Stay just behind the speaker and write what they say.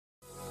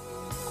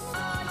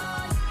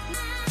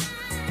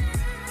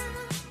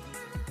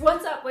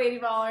What's up, Lady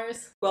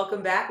Ballers?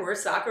 Welcome back. We're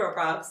Sakura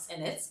Props.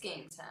 And it's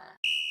game time.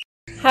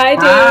 Hi,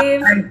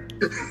 Dave.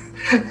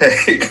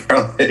 Hey,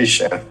 Carl. Hey,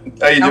 Shannon.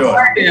 How you doing? How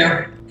are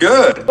you?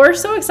 Good. We're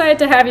so excited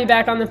to have you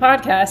back on the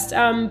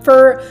podcast.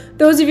 For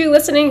those of you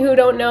listening who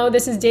don't know,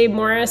 this is Dave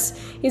Morris.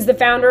 He's the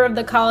founder of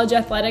the College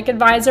Athletic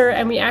Advisor,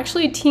 and we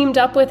actually teamed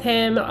up with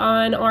him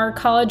on our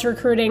college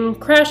recruiting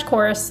crash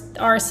course,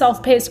 our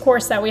self-paced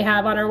course that we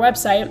have on our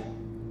website.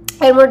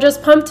 And we're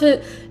just pumped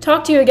to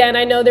talk to you again.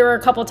 I know there were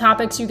a couple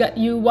topics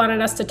you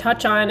wanted us to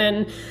touch on,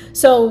 and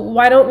so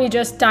why don't we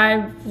just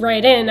dive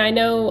right in? I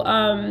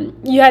know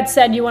you had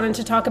said you wanted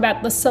to talk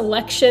about the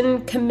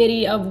selection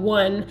committee of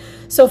one.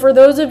 So for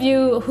those of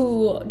you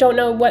who don't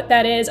know what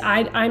that is,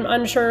 I'm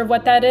unsure of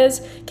what that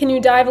is. Can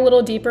you dive a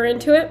little deeper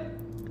into it?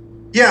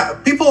 Yeah,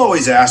 people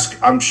always ask.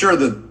 I'm sure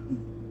the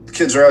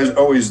kids are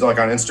always like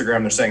on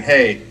Instagram. They're saying,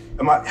 "Hey,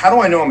 how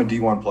do I know I'm a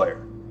D1 player?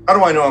 How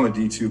do I know I'm a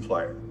D2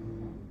 player?"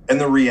 And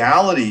the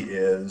reality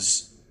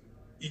is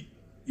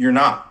you're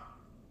not.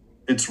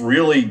 It's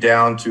really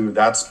down to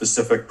that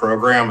specific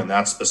program and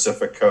that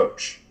specific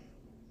coach.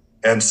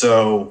 And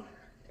so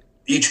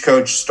each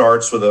coach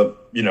starts with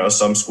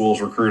some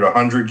schools recruit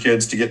 100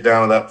 kids to get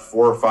down to that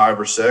 4 or 5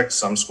 or 6.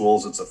 Some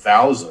schools it's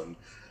 1,000,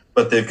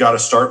 but they've got to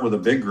start with a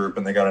big group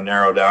and they got to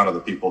narrow down to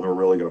the people who are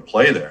really going to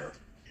play there.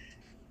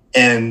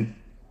 And,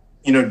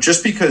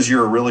 just because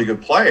you're a really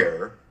good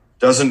player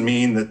doesn't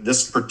mean that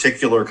this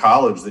particular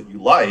college that you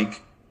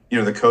like,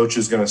 the coach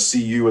is going to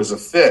see you as a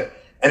fit.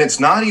 And it's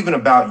not even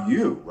about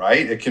you,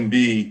 right? It can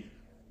be,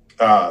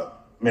 I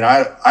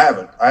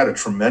had a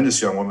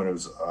tremendous young woman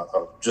who's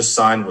just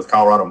signed with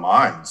Colorado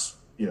Mines,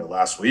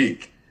 last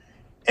week.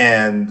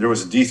 And there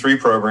was a D3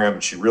 program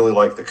and she really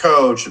liked the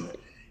coach.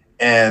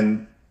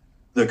 And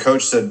the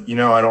coach said,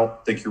 I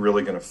don't think you're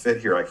really going to fit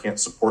here. I can't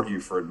support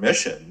you for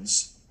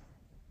admissions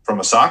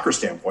from a soccer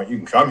standpoint. You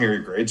can come here,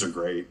 your grades are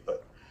great.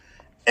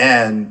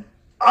 And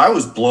I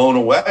was blown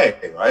away,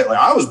 right? Like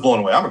I was blown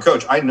away. I'm a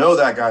coach. I know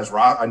that guy's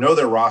I know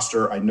their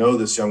roster. I know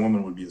this young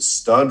woman would be a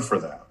stud for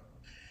them.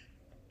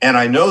 And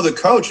I know the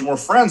coach and we're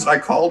friends. I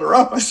called her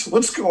up. I said,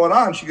 "What's going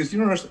on?" She goes, "You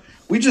don't understand.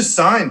 We just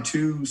signed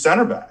 2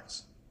 center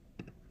backs."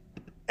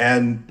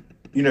 And,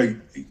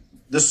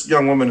 this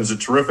young woman is a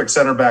terrific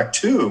center back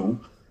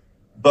too,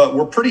 but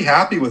we're pretty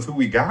happy with who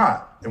we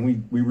got. And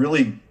we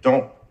really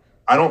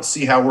I don't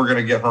see how we're going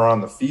to get her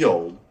on the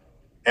field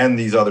and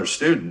these other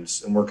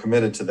students. And we're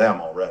committed to them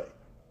already.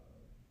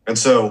 And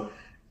so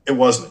it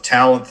wasn't a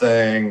talent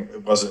thing.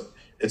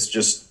 It's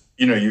just,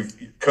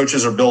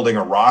 coaches are building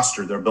a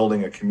roster. They're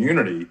building a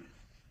community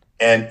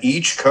and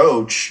each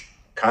coach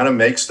kind of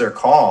makes their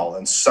call.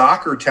 And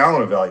soccer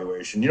talent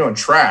evaluation, in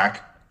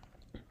track,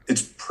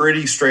 it's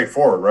pretty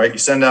straightforward, right? You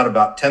send out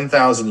about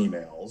 10,000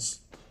 emails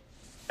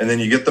and then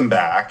you get them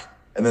back.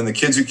 And then the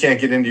kids who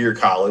can't get into your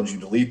college, you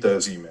delete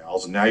those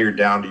emails. And now you're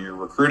down to your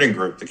recruiting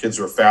group, the kids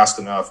who are fast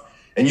enough.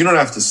 And you don't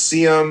have to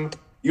see them.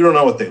 You don't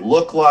know what they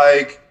look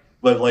like.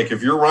 But like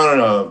if you're running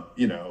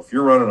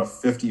a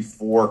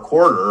 54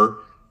 quarter,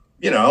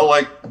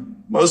 like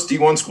most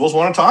D1 schools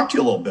want to talk to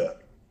you a little bit.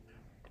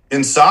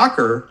 In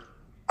soccer,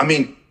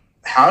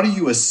 how do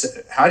you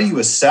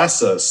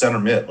assess a center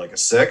mid, like a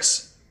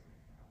 6?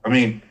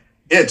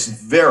 It's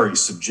very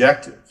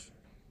subjective,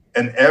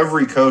 and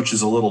every coach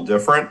is a little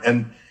different.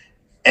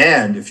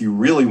 And if you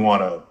really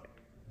want to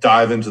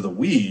dive into the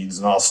weeds,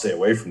 and I'll stay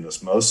away from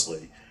this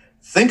mostly,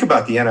 think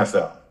about the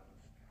NFL.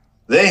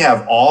 They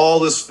have all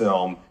this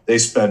film. They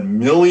spend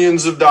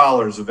millions of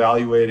dollars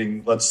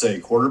evaluating, let's say,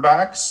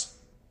 quarterbacks.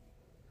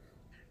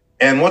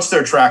 And what's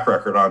their track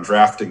record on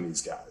drafting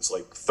these guys?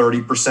 Like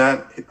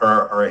 30%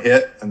 are a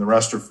hit and the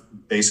rest are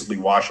basically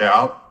wash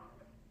out.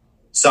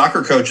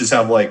 Soccer coaches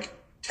have like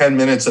 10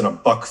 minutes and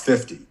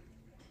 $1.50.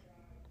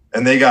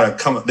 And they got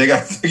to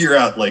figure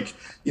out 10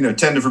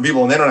 different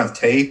people, and they don't have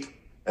tape.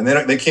 And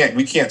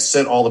we can't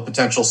sit all the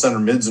potential center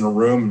mids in a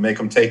room and make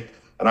them take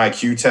an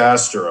IQ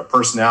test or a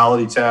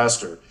personality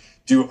test or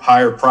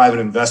hire private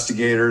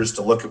investigators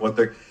to look at what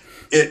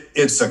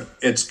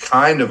it's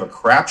kind of a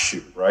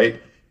crapshoot,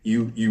 right?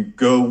 You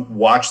go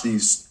watch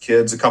these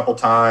kids a couple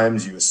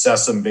times, you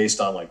assess them based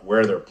on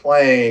where they're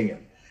playing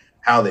and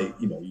how they,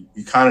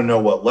 you kind of know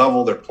what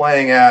level they're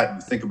playing at and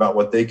you think about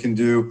what they can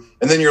do.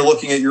 And then you're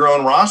looking at your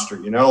own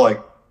roster,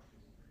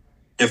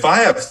 if I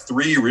have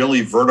 3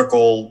 really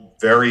vertical,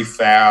 very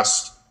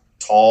fast,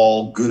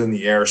 tall, good in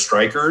the air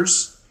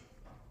strikers,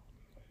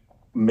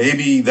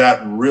 maybe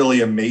that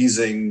really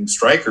amazing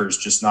striker is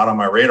just not on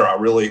my radar. I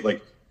really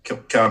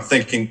I'm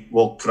thinking,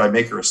 well, could I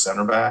make her a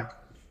center back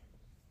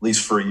at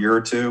least for a year or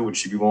 2? Would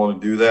she be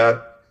willing to do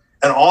that?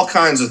 And all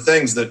kinds of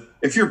things that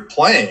if you're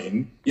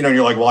playing, and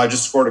you're like, well, I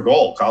just scored a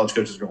goal. College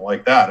coaches are going to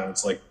like that. And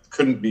it's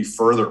couldn't be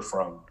further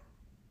from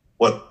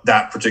what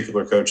that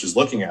particular coach is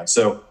looking at.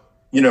 So,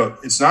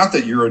 it's not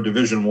that you're a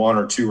Division 1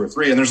 or 2 or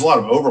 3, and there's a lot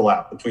of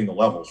overlap between the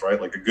levels,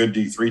 right? Like a good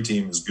D3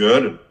 team is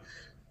good, and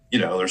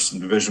there's some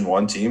Division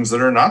 1 teams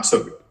that are not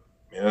so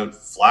good,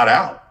 flat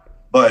out.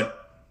 But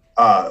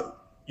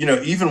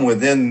even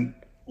within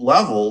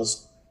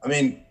levels,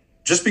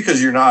 just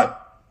because you're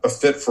not a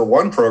fit for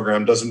one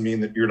program doesn't mean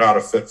that you're not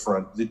a fit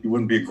that you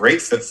wouldn't be a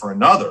great fit for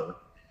another.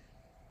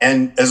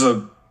 And as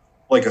a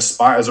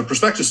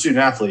prospective student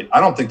athlete, I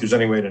don't think there's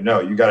any way to know.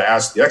 You got to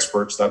ask the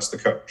experts. That's the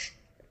coach.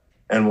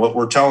 And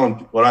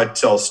what I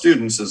tell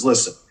students is,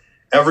 listen,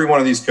 every one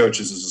of these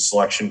coaches is a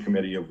selection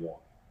committee of one.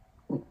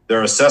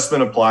 Their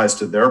assessment applies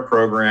to their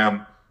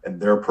program and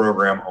their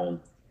program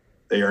only.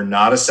 They are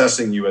not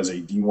assessing you as a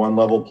D1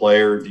 level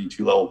player, D2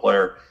 level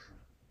player.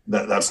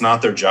 That's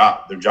not their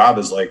job. Their job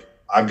is like,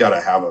 I've got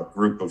to have a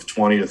group of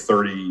 20 to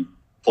 30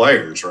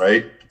 players,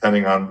 right?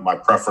 Depending on my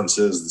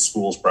preferences, the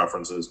school's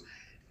preferences.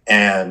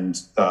 And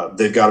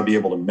they've got to be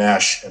able to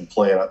mesh and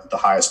play at the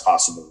highest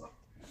possible level.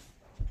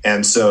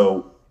 And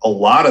so a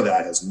lot of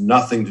that has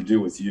nothing to do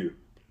with you.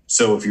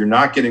 So if you're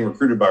not getting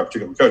recruited by a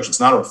particular coach, it's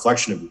not a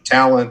reflection of your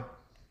talent,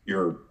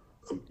 your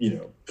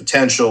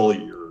potential,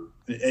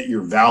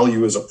 your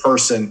value as a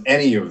person,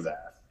 any of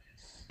that.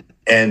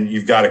 And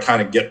you've got to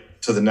kind of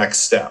get to the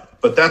next step.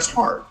 But that's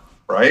hard,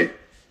 right?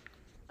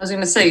 I was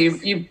going to say,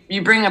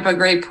 you bring up a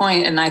great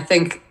point, and I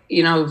think,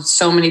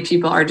 so many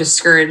people are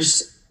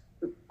discouraged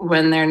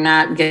when they're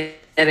not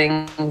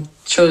getting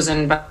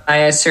chosen by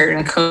a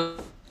certain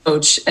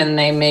coach, and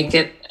they make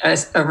it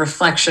a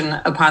reflection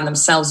upon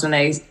themselves when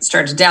they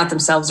start to doubt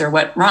themselves or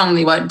what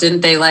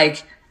didn't they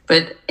like.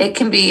 But it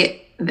can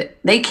be,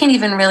 they don't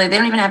even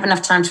have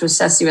enough time to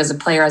assess you as a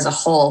player as a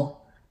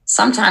whole.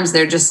 Sometimes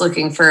they're just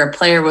looking for a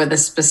player with a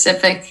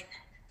specific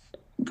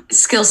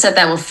skill set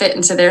that will fit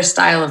into their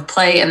style of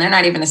play, and they're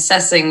not even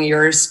assessing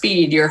your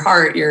speed, your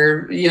heart,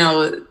 your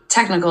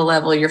technical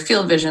level, your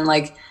field vision.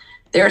 Like,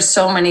 there are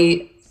so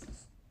many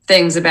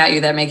things about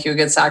you that make you a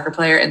good soccer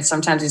player, and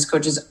sometimes these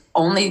coaches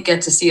only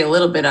get to see a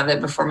little bit of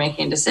it before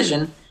making a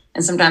decision,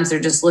 and sometimes they're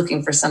just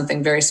looking for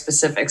something very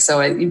specific.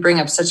 So you bring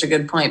up such a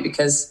good point,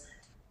 because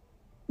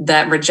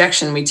that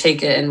rejection, we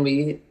take it and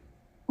we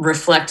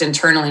reflect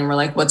internally, and we're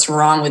like, what's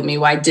wrong with me?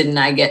 Why didn't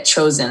I get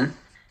chosen?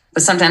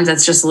 But sometimes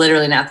that's just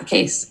literally not the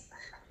case.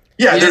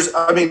 Yeah,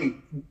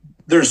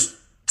 there's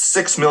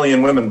 6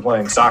 million women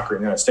playing soccer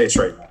in the United States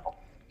right now.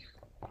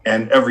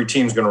 And every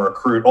team's going to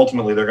recruit.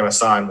 Ultimately, they're going to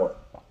sign,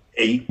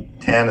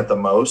 8, 10 at the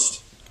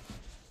most.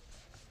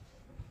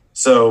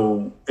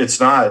 So it's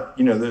not,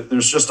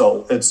 there's just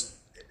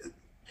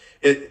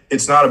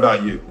it's not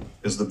about you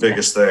is the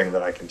biggest thing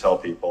that I can tell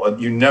people. And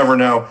you never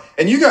know.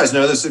 And you guys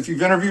know this if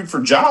you've interviewed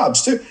for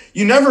jobs too.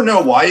 You never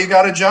know why you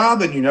got a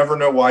job, and you never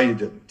know why you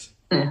didn't.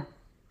 Yeah.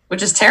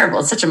 Which is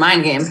terrible. It's such a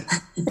mind game.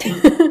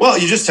 Well,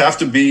 you just have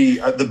to be,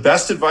 the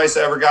best advice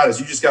I ever got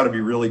is you just got to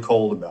be really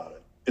cold about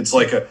it. It's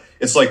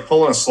like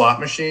pulling a slot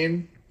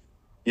machine.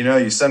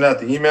 You send out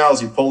the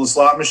emails, you pull the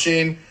slot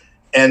machine.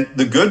 And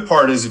the good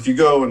part is if you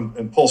go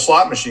and pull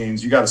slot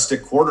machines, you got to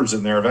stick quarters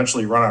in there.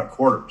 Eventually you run out of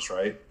quarters,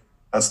 right?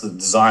 That's the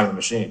design of the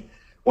machine.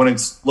 When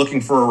it's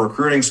looking for a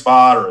recruiting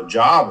spot or a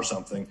job or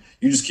something,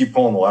 you just keep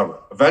pulling the lever.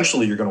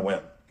 Eventually you're going to win.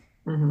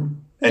 Mm-hmm.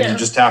 And you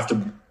just have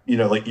to,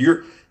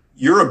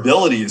 your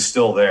ability is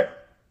still there.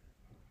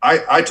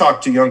 I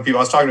talk to young people.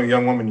 I was talking to a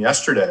young woman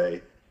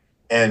yesterday,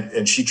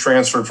 and she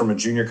transferred from a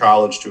junior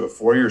college to a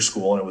 4-year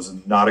school, and it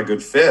was not a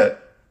good fit.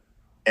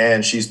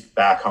 And she's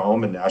back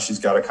home, and now she's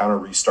got to kind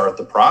of restart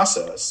the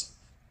process.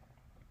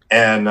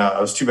 And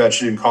it was too bad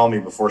she didn't call me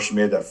before she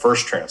made that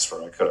first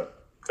transfer. I could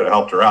have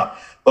helped her out.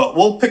 But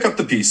we'll pick up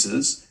the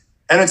pieces.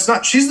 And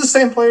she's the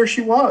same player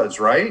she was,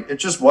 right? It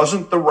just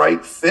wasn't the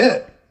right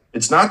fit.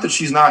 It's not that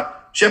she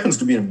happens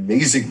to be an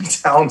amazingly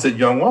talented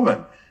young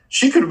woman.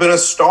 She could have been a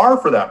star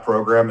for that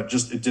program. It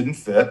didn't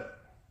fit.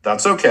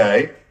 That's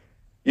okay.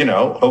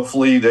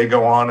 Hopefully they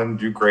go on and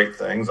do great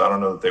things. I don't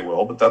know that they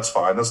will, but that's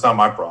fine. That's not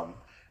my problem.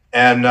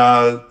 And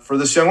for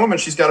this young woman,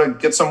 she's got to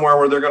get somewhere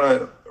where they're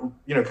going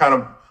to, kind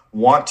of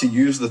want to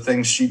use the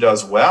things she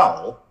does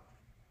well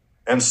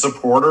and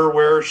support her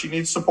where she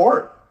needs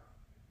support.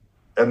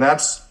 And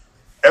that's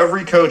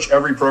every coach,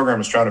 every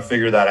program is trying to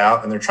figure that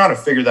out. And they're trying to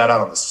figure that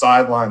out on the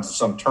sidelines of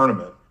some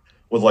tournament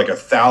with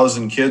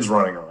 1,000 kids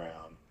running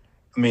around.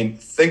 I mean,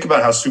 think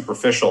about how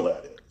superficial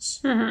that is.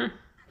 Mm-hmm.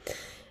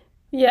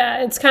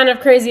 Yeah, it's kind of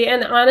crazy.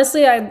 And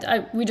honestly,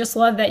 we just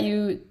love that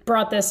you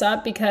brought this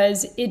up,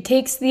 because it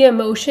takes the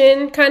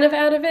emotion kind of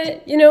out of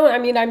it. I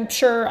mean, I'm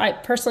sure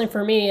personally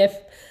for me, if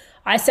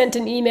I sent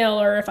an email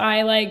or if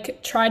I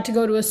tried to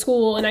go to a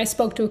school and I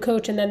spoke to a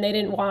coach and then they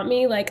didn't want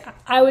me,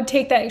 I would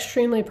take that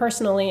extremely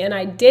personally. And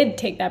I did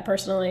take that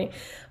personally,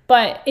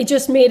 but it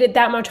just made it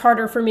that much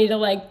harder for me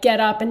to get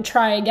up and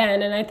try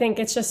again. And I think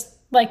it's just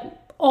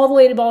all the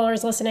Lady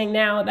Ballers listening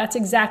now, that's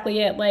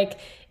exactly it.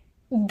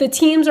 The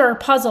teams are a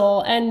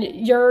puzzle, and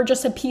you're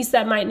just a piece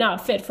that might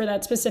not fit for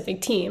that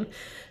specific team.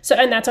 So,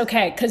 and that's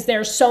okay, because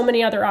there's so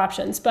many other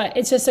options, but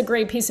it's just a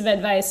great piece of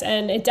advice.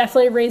 And it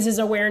definitely raises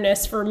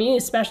awareness for me,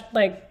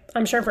 especially,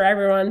 I'm sure for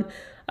everyone,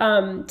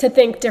 to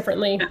think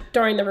differently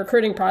during the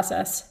recruiting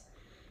process.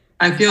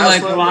 I feel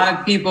like a lot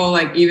of people,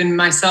 even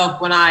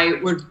myself, when I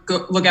would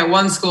look at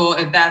one school,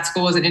 if that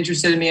school wasn't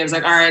interested in me, I was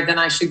like, all right, then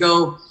I should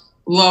go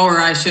lower,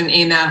 I shouldn't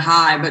aim that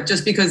high. But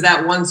just because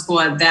that one school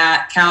at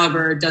that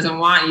caliber doesn't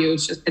want you,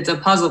 it's a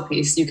puzzle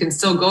piece. You can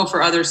still go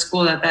for other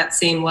schools at that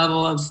same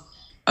level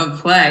of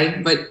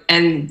play,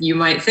 and you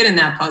might fit in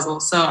that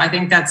puzzle. So I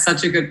think that's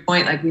such a good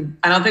point. Like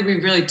I don't think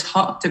we've really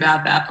talked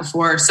about that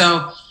before.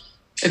 So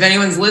if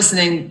anyone's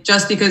listening,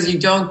 just because you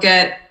don't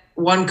get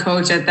one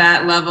coach at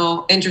that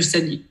level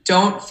interested, you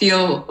don't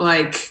feel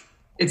like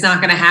it's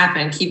not going to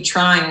happen. Keep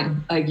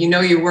trying. Like, you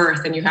know your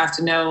worth, and you have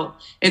to know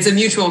it's a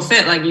mutual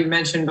fit. Like you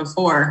mentioned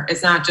before,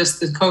 it's not just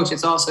the coach,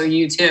 it's also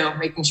you too,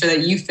 making sure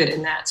that you fit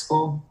in that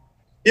school.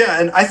 Yeah.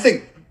 And I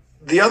think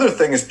the other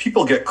thing is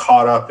people get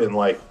caught up in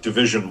like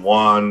Division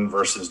I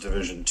versus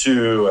Division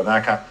II and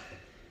that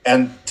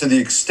and to the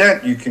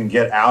extent you can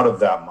get out of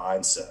that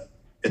mindset,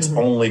 it's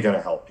only going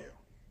to help you.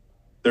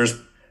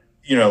 There's,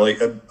 like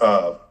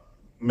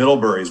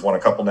Middlebury's won a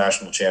couple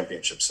national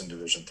championships in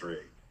Division III.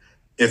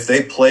 If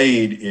they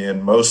played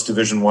in most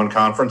Division I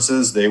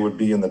conferences, they would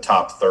be in the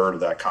top third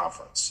of that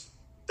conference.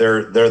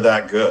 They're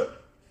that good.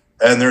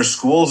 And there's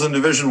schools in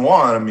Division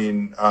I,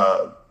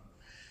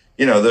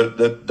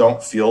 that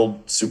don't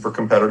field super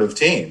competitive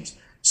teams.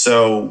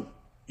 So,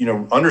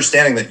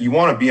 understanding that you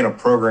want to be in a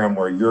program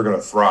where you're going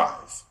to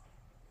thrive.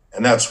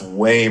 And that's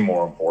way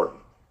more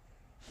important.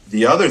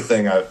 The other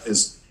thing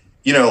is,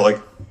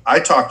 I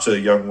talk to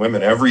young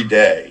women every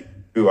day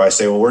who I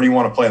say, well, where do you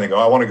want to play? And they go,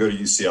 I want to go to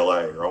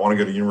UCLA, or I want to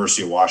go to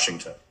University of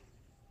Washington.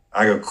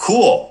 I go,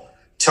 cool.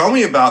 Tell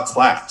me about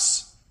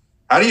class.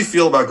 How do you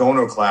feel about going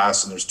to a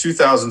class and there's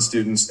 2,000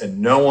 students and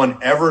no one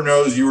ever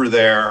knows you were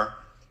there?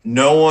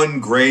 No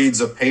one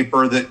grades a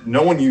paper, that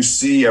no one you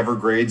see ever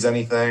grades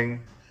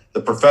anything.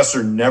 The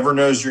professor never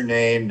knows your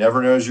name,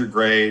 never knows your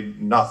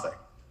grade, nothing.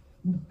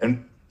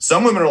 And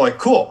some women are like,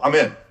 cool, I'm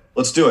in.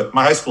 Let's do it.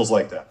 My high school's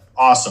like that.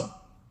 Awesome.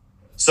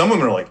 Some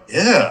women are like,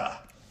 yeah,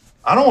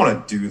 I don't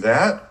want to do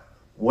that.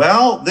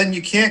 Well, then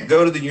you can't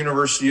go to the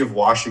University of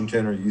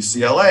Washington or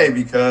UCLA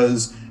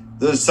because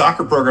the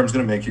soccer program is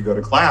going to make you go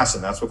to class,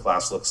 and that's what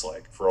class looks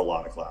like for a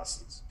lot of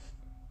classes.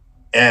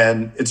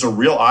 And it's a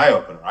real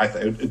eye-opener. I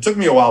think it took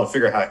me a while to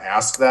figure out how to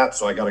ask that,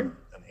 so I got an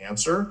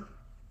answer.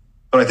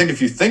 But I think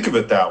if you think of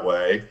it that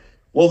way,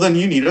 well, then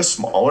you need a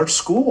smaller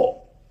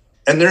school.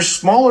 And there's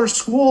smaller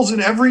schools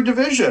in every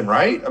division,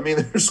 right? I mean,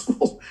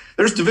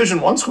 there's Division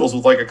I schools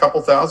with like a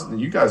couple thousand,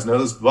 and you guys know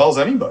this as well as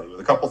anybody,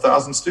 with a couple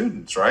thousand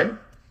students, right?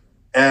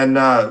 And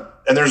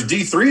there's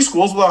D3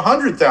 schools with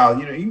 100,000.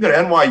 You can go to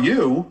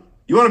NYU.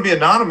 You want to be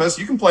anonymous,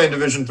 you can play in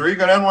Division III,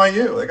 go to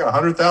NYU. They got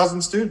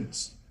 100,000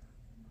 students.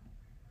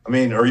 I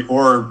mean, or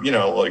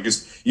like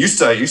it used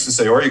to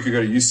say, or you could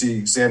go to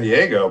UC San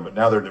Diego, but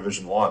now they're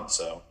Division I.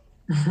 So,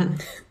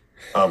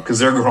 because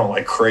they're growing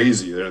like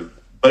crazy.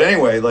 But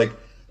anyway, like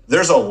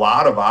there's a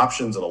lot of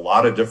options and a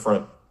lot of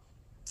different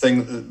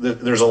things.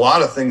 There's a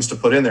lot of things to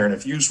put in there. And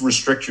if you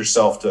restrict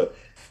yourself to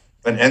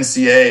an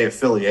NCAA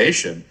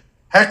affiliation,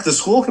 heck, the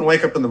school can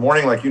wake up in the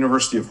morning like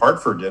University of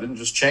Hartford did and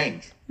just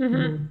change.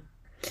 Mm-hmm.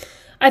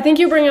 I think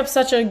you bring up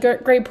such a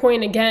great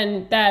point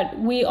again, that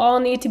we all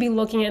need to be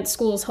looking at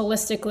schools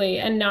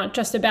holistically and not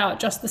just about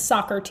just the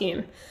soccer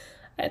team.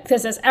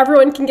 Because as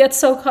everyone can get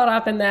so caught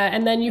up in that,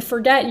 and then you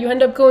forget, you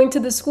end up going to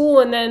the school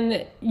and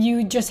then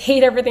you just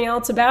hate everything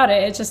else about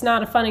it. It's just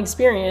not a fun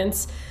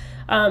experience.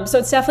 So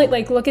it's definitely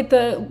like, look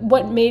at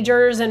what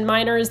majors and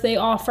minors they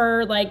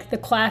offer, like the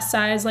class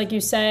size, like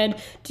you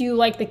said. Do you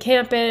like the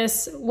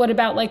campus? What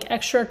about like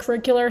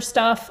extracurricular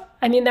stuff?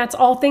 I mean, that's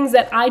all things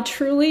that I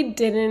truly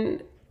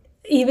didn't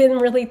even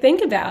really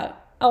think about.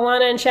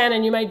 Alana and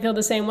Shannon, you might feel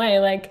the same way.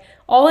 Like,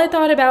 all I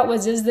thought about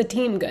was, is the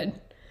team good?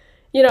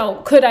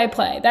 Could I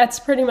play? That's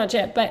pretty much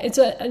it. But it's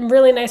a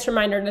really nice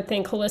reminder to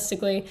think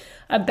holistically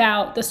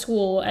about the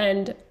school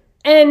and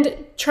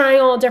trying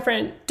all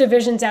different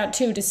divisions out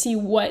too, to see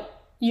what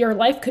your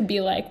life could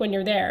be like when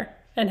you're there,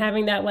 and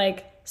having that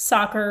like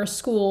soccer,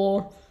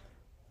 school,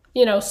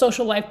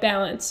 social life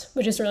balance,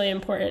 which is really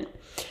important.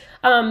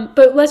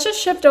 But let's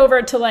just shift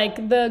over to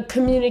like the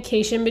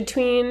communication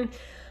between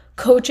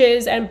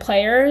coaches and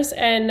players.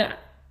 And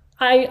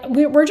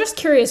we're just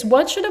curious,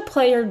 what should a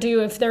player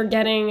do if they're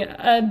getting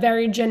a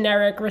very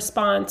generic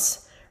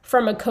response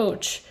from a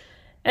coach?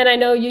 And I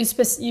know you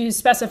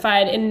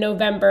specified in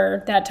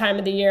November, that time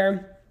of the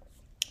year.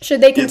 Should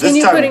they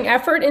continue putting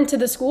effort into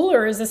the school,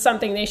 or is this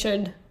something they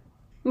should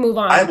move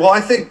on?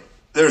 I think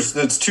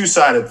it's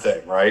two-sided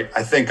thing, right?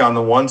 I think on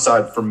the one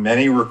side, for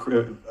many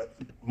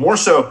more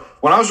so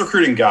when I was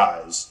recruiting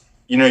guys,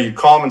 you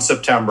call them in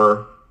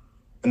September,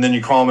 and then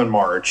you call them in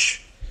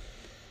March,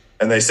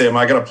 and they say, am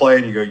I going to play?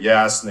 And you go,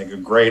 yes. And they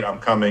go, great, I'm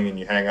coming. And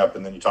you hang up,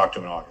 and then you talk to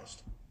them in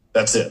August.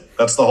 That's it.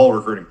 That's the whole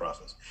recruiting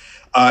process.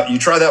 You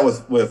try that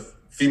with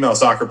female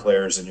soccer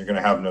players, and you're going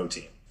to have no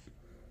team,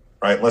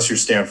 right? Unless you're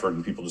Stanford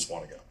and people just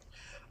want to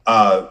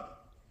go.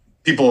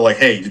 People are like,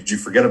 hey, did you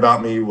forget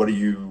about me? What are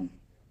you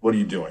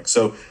doing?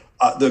 So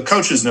the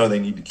coaches know they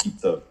need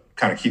to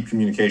keep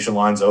communication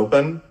lines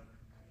open.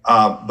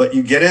 But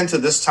you get into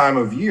this time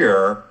of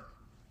year,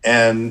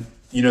 and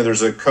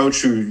there's a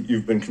coach who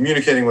you've been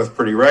communicating with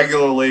pretty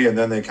regularly, and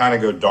then they kind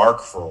of go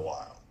dark for a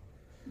while.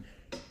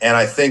 And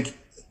I think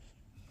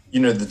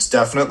that's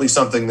definitely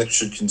something that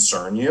should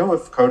concern you.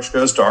 If coach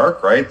goes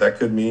dark, right, that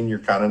could mean you're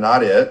kind of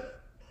not it.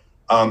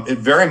 It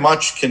very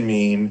much can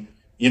mean,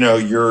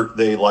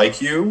 they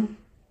like you,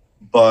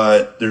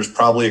 but there's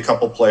probably a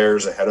couple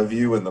players ahead of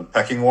you in the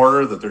pecking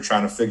order that they're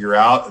trying to figure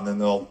out. And then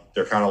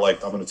they're kind of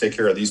like, I'm going to take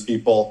care of these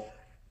people,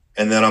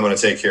 and then I'm going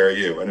to take care of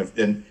you.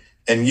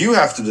 And you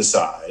have to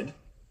decide,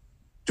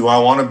 do I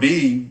want to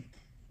be,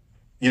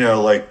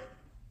 like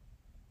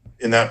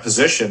in that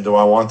position? Do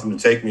I want them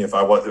to take me if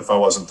I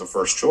wasn't the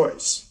first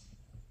choice?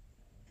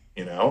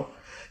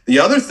 The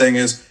other thing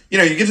is, you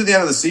get to the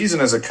end of the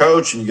season as a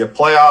coach and you get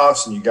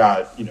playoffs and you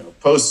got,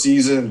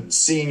 postseason and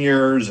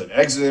seniors and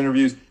exit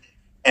interviews.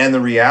 And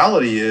the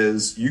reality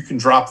is you can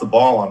drop the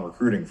ball on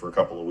recruiting for a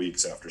couple of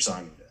weeks after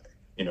signing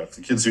day, if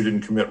the kids who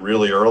didn't commit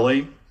really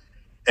early.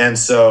 And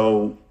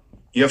so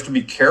you have to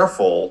be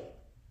careful.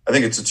 I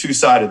think it's a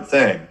two-sided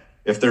thing.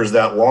 If there's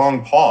that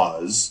long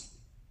pause,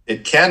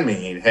 it can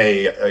mean,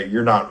 hey,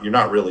 you're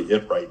not really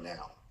it right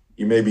now.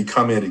 You may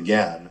become it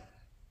again.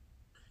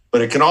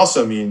 But it can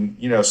also mean,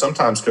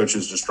 sometimes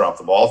coaches just drop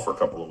the ball for a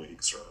couple of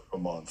weeks or a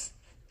month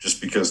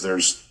just because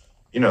there's,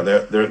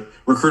 their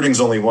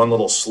recruiting's only one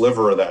little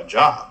sliver of that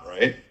job,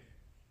 right?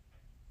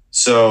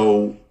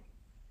 So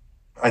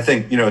I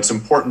think, it's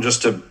important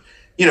just to,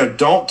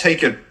 don't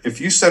take it. If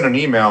you send an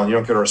email and you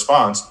don't get a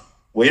response,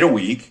 wait a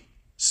week,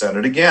 send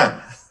it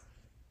again.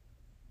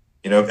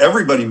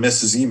 Everybody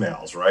misses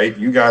emails, right?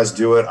 You guys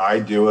do it. I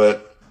do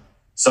it.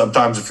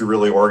 Sometimes if you're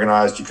really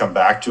organized, you come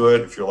back to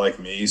it. If you're like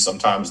me,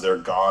 sometimes they're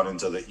gone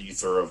into the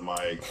ether of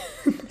my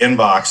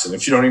inbox. And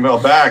if you don't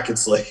email back,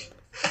 it's like,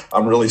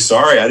 I'm really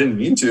sorry. I didn't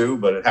mean to,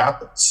 but it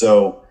happened.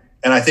 So,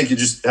 and I think you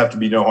just have to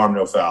be no harm,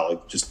 no foul.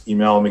 Like, just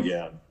email them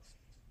again.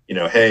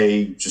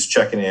 Hey, just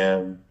checking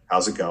in.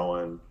 How's it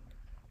going?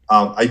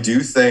 I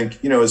do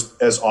think,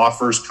 as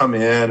offers come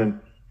in, and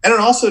it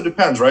also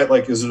depends, right?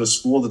 Like, is it a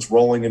school that's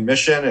rolling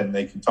admission and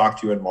they can talk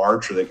to you in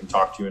March or they can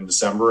talk to you in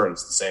December and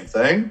it's the same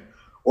thing?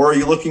 Or are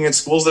you looking at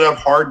schools that have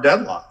hard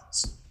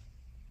deadlines?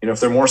 If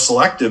they're more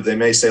selective, they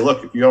may say,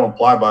 look, if you don't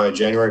apply by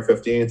January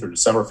 15th or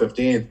December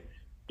 15th,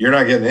 you're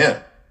not getting in.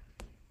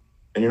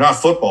 And you're not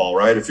football,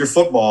 right? If you're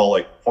football,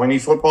 like pointy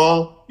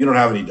football, you don't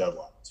have any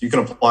deadlines. You can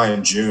apply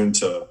in June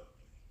to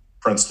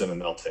Princeton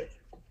and they'll take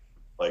you.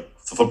 Like,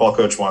 if the football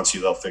coach wants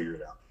you, they'll figure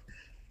it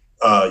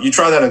out. You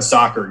try that in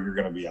soccer, you're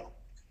going to be out.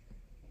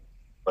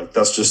 Like,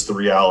 that's just the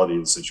reality of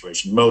the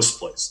situation, most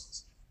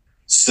places.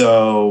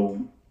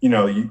 So,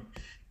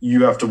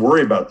 you have to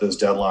worry about those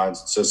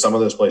deadlines. So some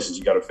of those places,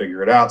 you got to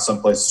figure it out. Some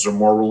places are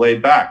more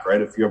laid back,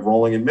 right? If you have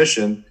rolling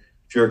admission,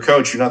 if you're a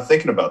coach, you're not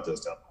thinking about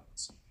those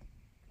deadlines.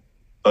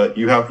 But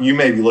you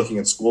may be looking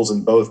at schools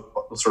in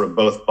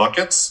both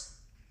buckets.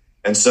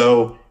 And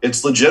so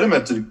it's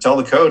legitimate to tell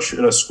the coach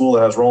at a school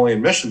that has rolling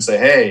admission, say,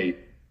 hey,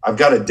 I've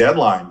got a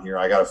deadline here.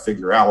 I got to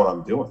figure out what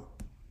I'm doing.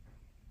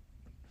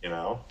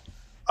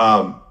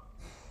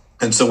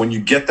 And so when you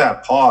get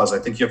that pause, I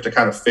think you have to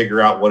kind of figure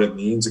out what it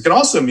means. It can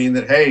also mean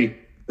that, hey,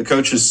 the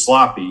coach is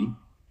sloppy.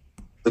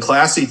 The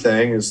classy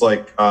thing is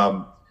like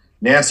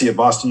Nancy at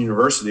Boston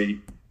University,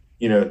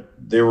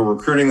 they were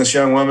recruiting this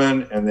young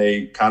woman and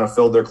they kind of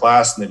filled their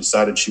class and they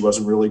decided she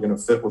wasn't really going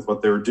to fit with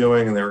what they were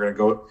doing. And they were going to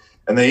go,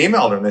 and they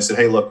emailed her and they said,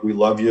 hey, look, we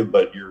love you,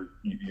 but you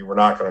were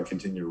not going to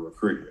continue to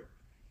recruit you.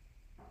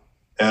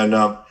 And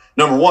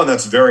number one,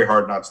 that's very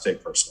hard not to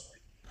take personally.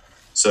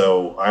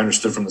 So I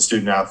understood from the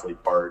student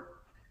athlete part,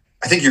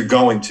 I think you're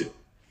going to.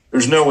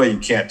 There's no way you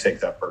can't take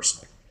that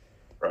personally,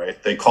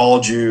 right? They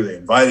called you, they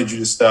invited you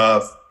to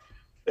stuff,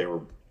 they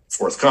were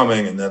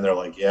forthcoming, and then they're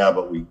like, yeah,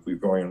 but we're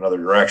going in another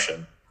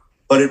direction.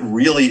 But it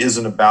really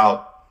isn't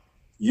about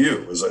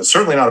you. It's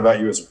certainly not about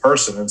you as a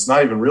person. It's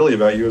not even really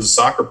about you as a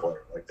soccer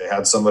player. Like, they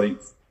had somebody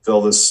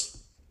fill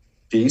this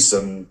piece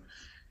and,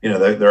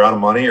 they're out of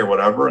money or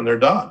whatever, and they're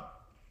done.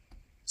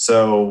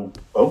 So,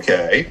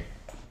 okay.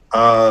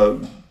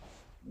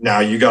 Now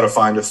you got to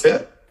find a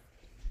fit.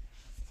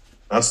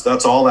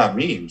 That's all that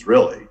means,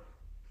 really.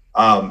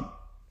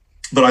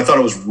 But I thought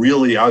I was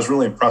really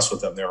impressed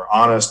with them. They were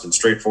honest and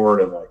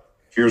straightforward and like,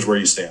 here's where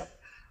you stand.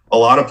 A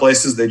lot of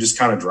places, they just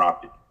kind of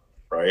drop you,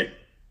 right?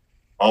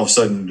 All of a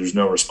sudden, there's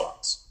no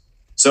response.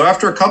 So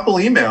after a couple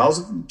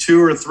emails,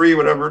 2 or 3,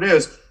 whatever it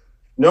is,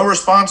 no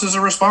response is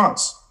a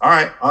response. All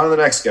right, on to the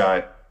next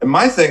guy. And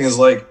my thing is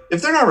like,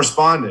 if they're not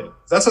responding,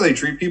 if that's how they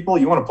treat people,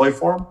 you want to play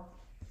for them?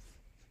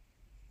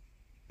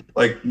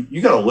 Like,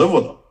 you got to live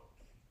with them.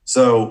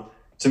 So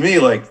to me,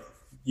 like,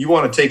 you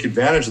want to take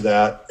advantage of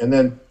that. And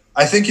then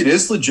I think it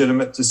is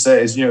legitimate to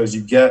say, as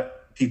you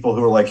get people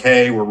who are like,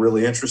 hey, we're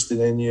really interested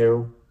in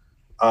you,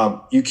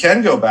 you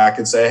can go back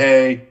and say,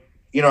 hey,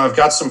 I've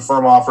got some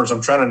firm offers.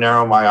 I'm trying to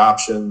narrow my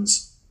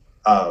options.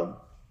 Are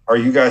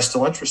you guys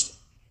still interested?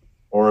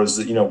 Or is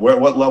it,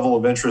 what level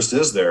of interest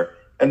is there?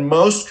 And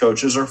most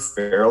coaches are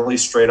fairly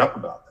straight up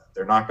about that.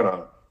 They're not going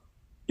to,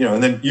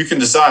 and then you can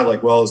decide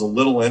like, well, is a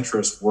little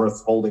interest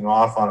worth holding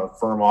off on a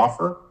firm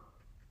offer?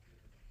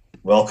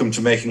 Welcome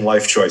to making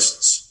life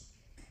choices.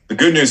 The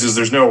good news is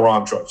there's no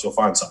wrong choice. You'll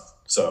find something.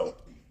 So.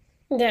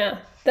 Yeah,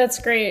 that's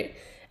great.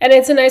 And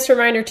it's a nice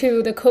reminder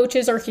too, the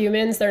coaches are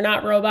humans, they're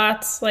not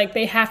robots. Like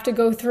they have to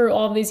go through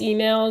all of these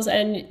emails,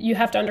 and you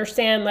have to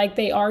understand like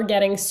they are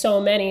getting so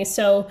many.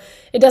 So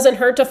it doesn't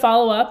hurt to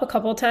follow up a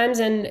couple of times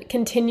and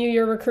continue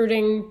your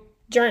recruiting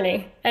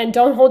journey, and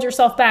don't hold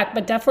yourself back.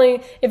 But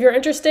definitely, if you're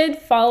interested,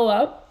 follow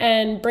up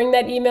and bring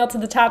that email to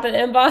the top of the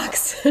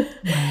inbox.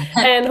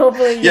 And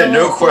hopefully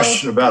no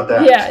question about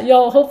that.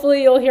 Yeah,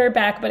 hopefully you'll hear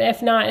back. But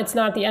if not, it's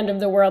not the end of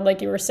the world,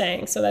 like you were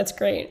saying. So that's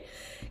great.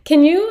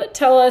 Can you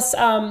tell us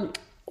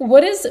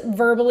what is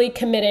verbally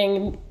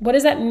committing? What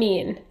does that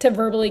mean to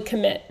verbally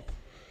commit?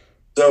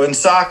 So in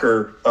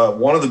soccer,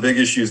 one of the big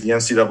issues the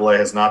NCAA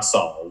has not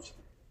solved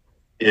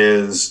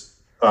is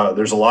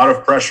there's a lot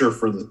of pressure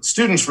for the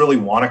students really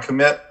want to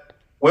commit.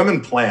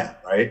 Women plan,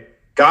 right?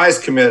 Guys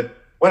commit.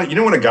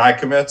 When a guy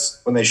commits?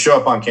 When they show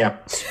up on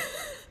campus.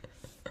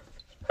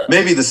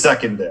 Maybe the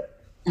second day.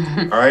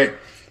 All right.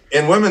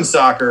 In women's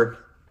soccer,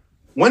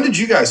 when did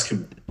you guys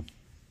commit?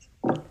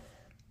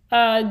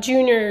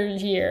 Junior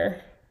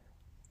year.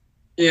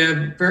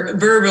 Yeah,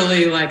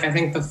 verbally, like I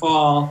think the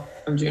fall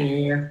of junior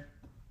year.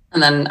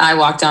 And then I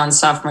walked on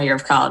sophomore year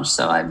of college,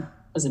 so I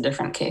was a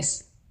different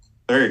case.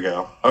 There you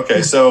go.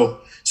 Okay,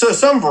 so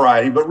some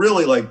variety, but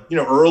really like,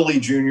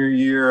 early junior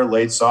year,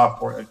 late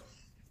sophomore,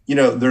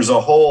 there's a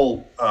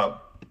whole,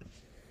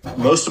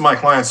 most of my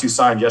clients who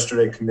signed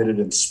yesterday committed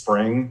in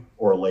spring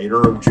or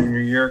later of junior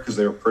year because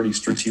they were pretty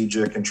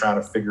strategic and trying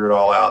to figure it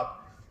all out.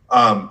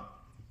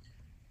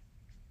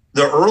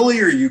 The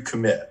earlier you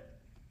commit,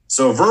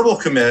 so verbal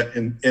commit,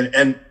 and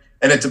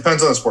it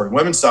depends on the sport. In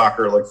women's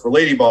soccer, like for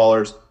lady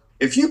ballers,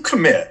 if you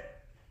commit,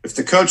 if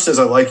the coach says,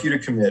 I'd like you to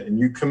commit, and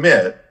you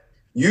commit,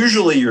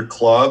 usually your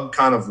club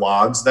kind of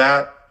logs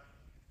that.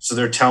 So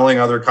they're telling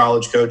other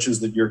college coaches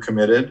that you're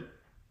committed.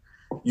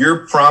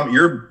 You're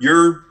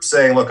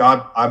saying, look,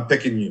 I'm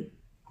picking you,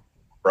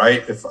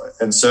 right?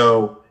 And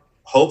so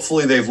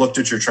hopefully they've looked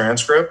at your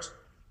transcript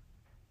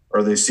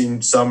or they've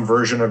seen some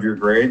version of your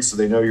grade, so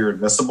they know you're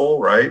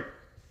admissible, right?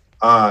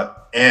 So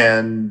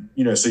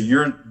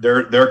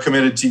they're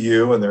committed to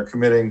you, and they're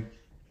committing.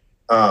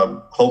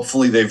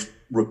 Hopefully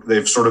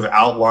they've sort of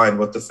outlined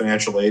what the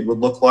financial aid would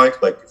look like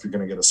if you're going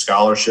to get a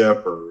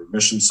scholarship or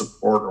admission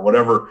support or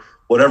whatever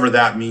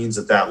that means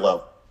at that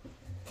level.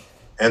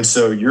 And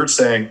so you're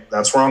saying,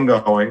 that's where I'm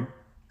going.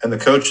 And the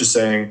coach is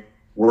saying,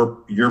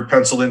 you're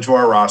penciled into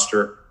our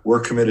roster. We're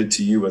committed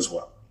to you as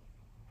well.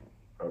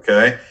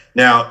 Okay.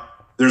 Now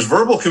there's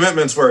verbal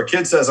commitments where a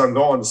kid says, I'm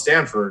going to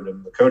Stanford,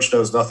 and the coach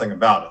knows nothing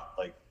about it.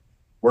 Like,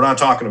 we're not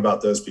talking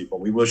about those people.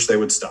 We wish they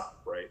would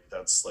stop, right?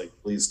 That's like,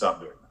 please stop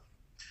doing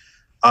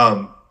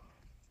that.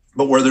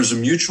 But where there's a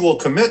mutual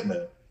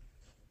commitment,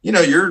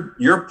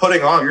 you're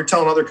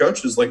telling other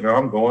coaches like, no,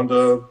 I'm going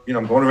to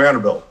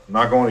Vanderbilt. I'm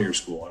not going to your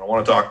school. I don't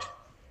want to talk to you.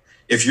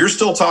 If you're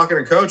still talking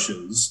to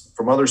coaches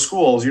from other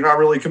schools, you're not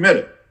really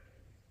committed.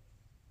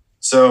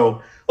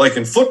 So like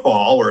in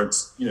football where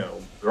it's,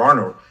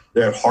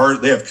 they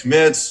have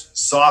commits,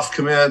 soft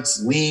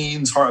commits,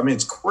 leans, hard. I mean,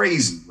 it's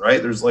crazy,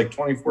 right? There's like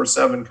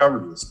 24/7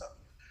 coverage of this stuff.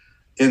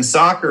 In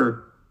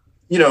soccer,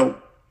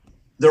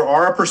 there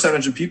are a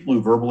percentage of people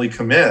who verbally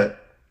commit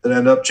that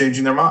end up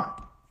changing their mind.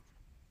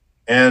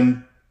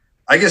 And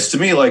I guess to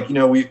me,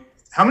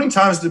 how many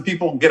times do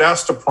people get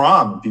asked to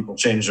prom and people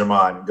change their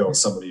mind and go with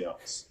somebody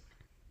else?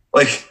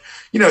 Like,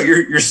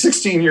 you're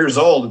 16 years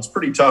old. It's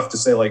pretty tough to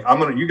say like,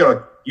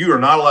 you are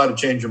not allowed to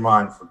change your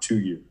mind for 2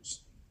 years.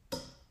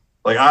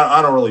 Like,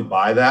 I don't really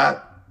buy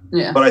that.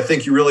 Yeah. But I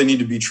think you really need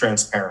to be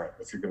transparent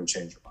if you're going to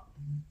change your mind.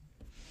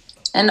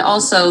 And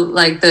also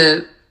like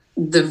the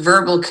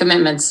verbal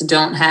commitments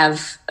don't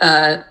have,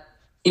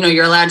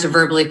 you're allowed to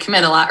verbally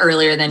commit a lot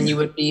earlier than you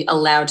would be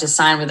allowed to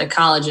sign with a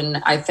college.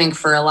 And I think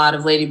for a lot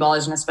of lady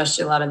ballers, and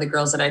especially a lot of the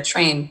girls that I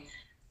train,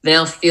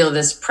 they'll feel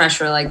this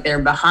pressure like they're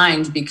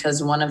behind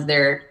because one of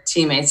their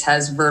teammates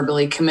has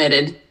verbally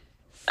committed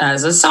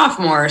as a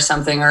sophomore or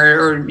something,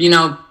 or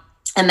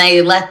and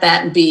they let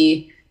that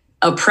be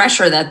a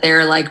pressure that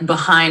they're like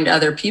behind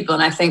other people.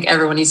 And I think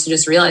everyone needs to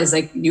just realize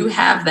like you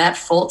have that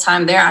full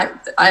time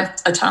there. I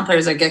have a ton of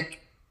players that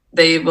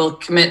they will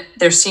commit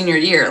their senior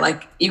year.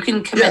 Like you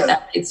can commit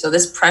that. So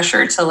this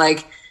pressure to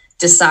like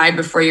decide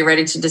before you're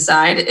ready to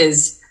decide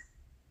is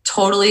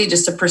totally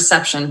just a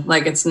perception.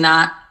 Like it does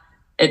not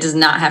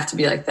have to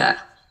be like that.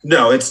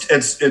 No, it's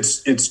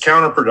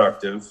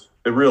counterproductive.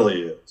 It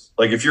really is.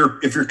 Like if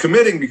you're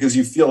committing because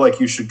you feel like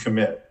you should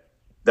commit,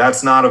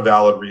 that's not a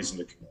valid reason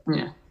to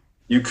commit. Yeah.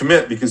 You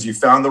commit because you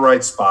found the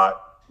right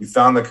spot, you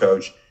found the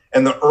coach,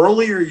 and the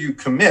earlier you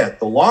commit,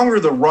 the longer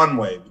the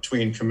runway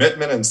between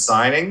commitment and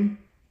signing,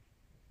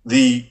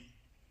 the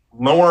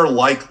more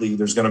likely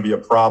there's going to be a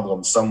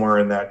problem somewhere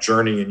in that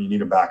journey and you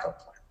need a backup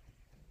plan.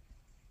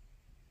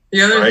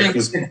 The other thing,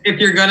 if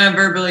you're going to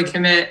verbally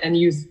commit and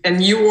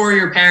you or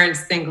your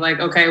parents think like,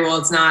 okay, well,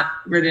 it's not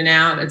written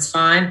out, it's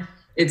fine.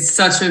 It's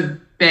such a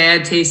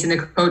bad taste in the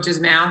coach's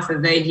mouth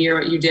that they hear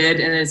what you did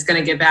and it's going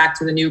to get back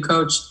to the new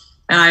coach.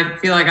 And I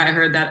feel like I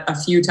heard that a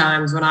few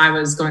times when I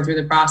was going through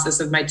the process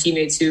of my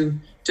teammates who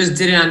just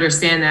didn't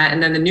understand that.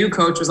 And then the new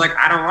coach was like,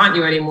 I don't want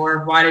you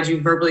anymore. Why did you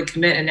verbally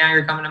commit? And now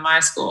you're coming to my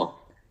school.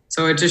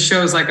 So it just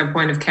shows like a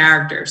point of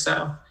character.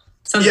 So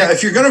yeah,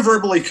 if you're going to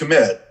verbally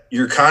commit,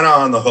 you're kind of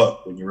on the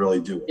hook when you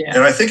really do it. Yeah.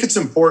 And I think it's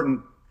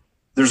important.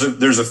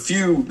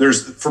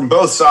 There's from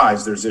both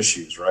sides, there's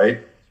issues, right?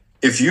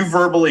 If you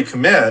verbally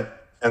commit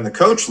and the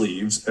coach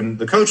leaves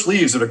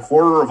at a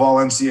quarter of all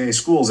NCAA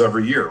schools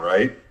every year,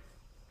 right?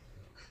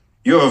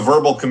 You have a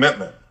verbal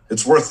commitment.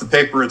 It's worth the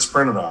paper it's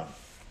printed on.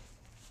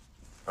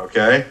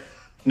 Okay?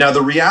 Now,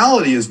 the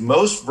reality is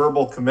most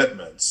verbal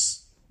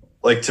commitments,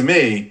 like to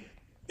me,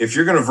 if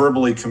you're going to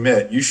verbally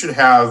commit, you should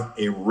have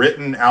a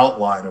written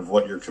outline of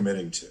what you're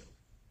committing to.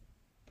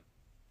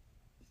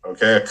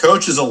 Okay? A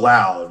coach is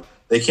allowed,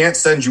 they can't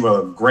send you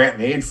a grant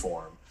and aid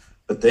form,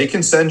 but they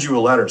can send you a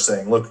letter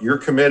saying, look, you're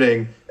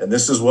committing and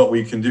this is what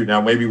we can do.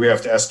 Now, maybe we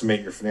have to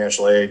estimate your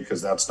financial aid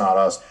because that's not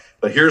us,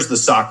 but here's the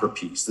soccer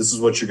piece. This is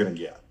what you're going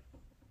to get.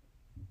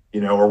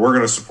 Or we're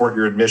going to support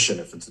your admission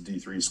if it's a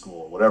D3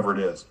 school, whatever it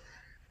is.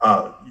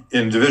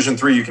 In Division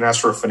III, you can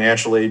ask for a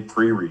financial aid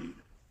pre-read.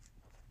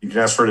 You can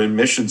ask for an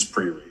admissions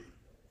pre-read.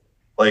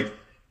 Like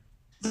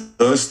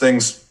those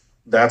things,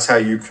 that's how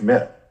you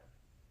commit,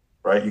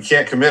 right? You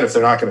can't commit if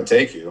they're not going to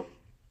take you,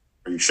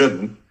 or you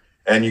shouldn't.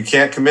 And you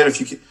can't commit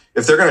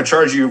if they're going to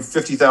charge you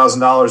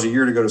 $50,000 a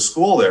year to go to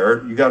school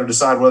there, you got to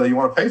decide whether you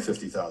want to pay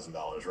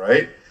 $50,000,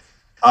 right?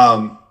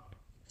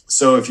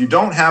 So if you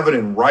don't have it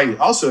in writing,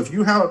 also if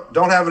you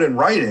don't have it in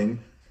writing,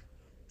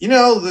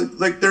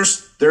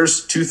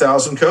 there's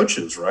 2,000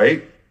 coaches,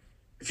 right?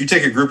 If you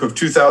take a group of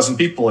 2,000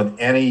 people in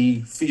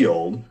any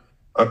field,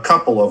 a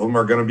couple of them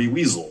are going to be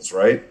weasels,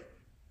 right?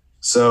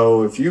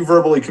 So if you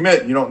verbally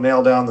commit, you don't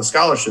nail down the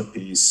scholarship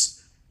piece,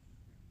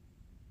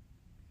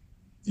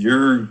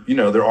 there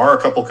are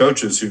a couple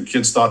coaches who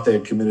kids thought they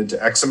had committed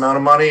to X amount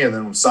of money, and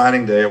then on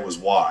signing day it was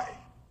Y.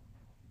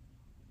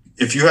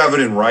 If you have it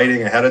in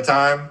writing ahead of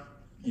time,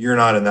 you're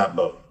not in that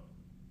boat,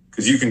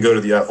 because you can go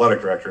to the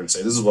athletic director and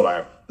say, this is what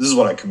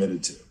I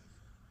committed to.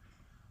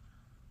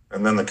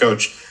 And then the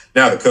coach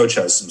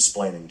has some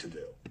splaining to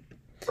do,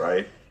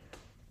 right?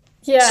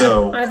 Yeah,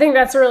 so, I think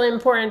that's really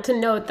important to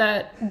note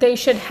that they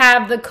should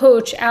have the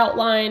coach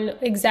outline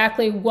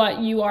exactly what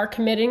you are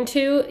committing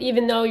to.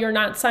 Even though you're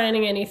not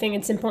signing anything,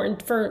 it's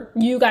important for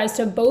you guys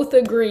to both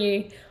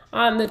agree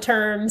on the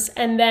terms.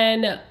 And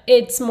then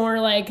it's more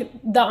like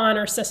the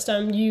honor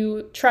system.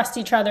 You trust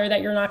each other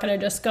that you're not going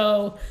to just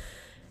go,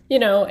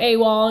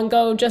 AWOL and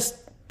go just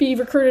be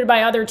recruited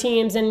by other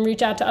teams and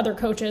reach out to other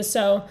coaches.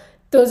 So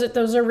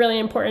those are really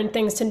important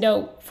things to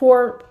note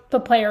for the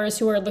players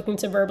who are looking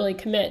to verbally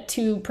commit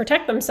to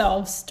protect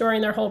themselves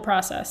during their whole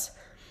process.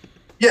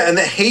 Yeah, and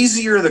the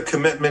hazier the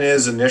commitment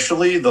is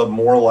initially, the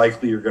more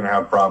likely you're going to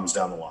have problems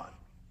down the line.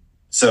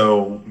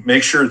 So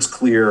make sure it's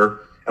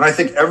clear. And I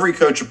think every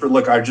coach,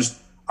 look,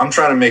 I'm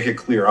trying to make it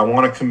clear. I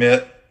want to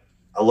commit.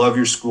 I love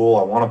your school.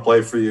 I want to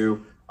play for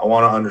you. I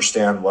want to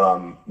understand what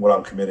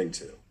I'm committing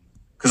to.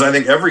 Because I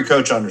think every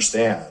coach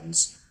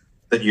understands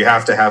that you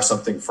have to have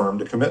something firm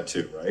to commit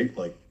to, right?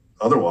 Like,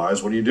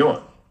 otherwise, what are you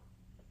doing?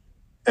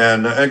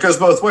 And it goes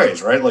both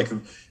ways, right? Like,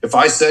 if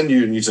I send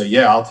you and you say,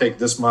 yeah, I'll take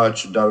this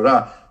much,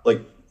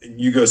 like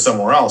you go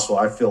somewhere else. Well,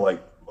 I feel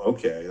like,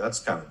 okay, that's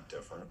kind of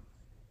different.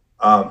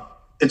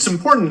 It's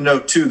important to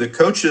note too, that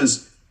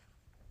coaches,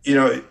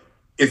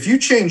 if you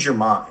change your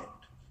mind,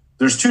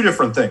 there's two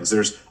different things.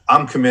 There's,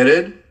 I'm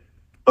committed,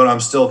 but I'm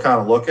still kind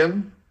of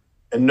looking,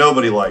 and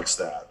nobody likes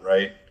that,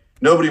 right?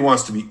 Nobody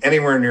wants to be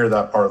anywhere near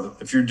that part of it.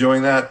 If you're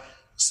doing that,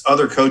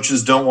 other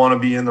coaches don't want to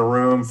be in the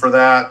room for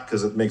that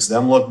because it makes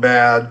them look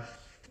bad.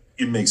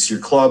 It makes your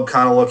club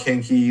kind of look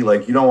hinky.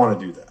 Like, you don't want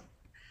to do that.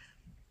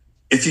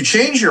 If you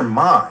change your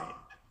mind,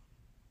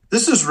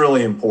 this is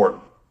really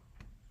important.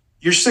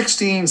 You're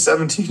 16,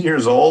 17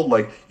 years old.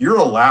 Like, you're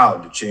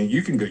allowed to change.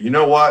 You can go, you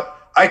know what?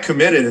 I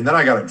committed, and then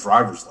I got a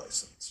driver's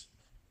license.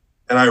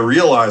 And I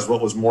realized what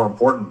was more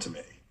important to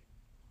me.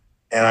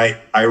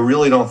 And I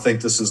really don't think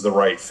this is the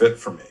right fit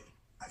for me.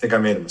 I think I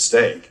made a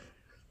mistake.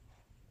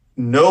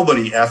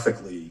 Nobody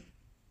ethically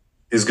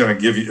is going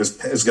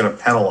to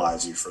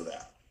penalize you for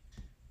that.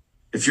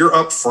 If you're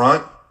up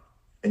front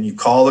and you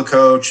call the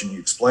coach and you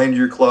explain to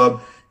your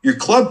club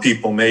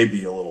people may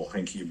be a little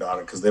hinky about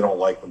it because they don't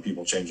like when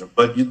people change them.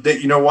 But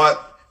you know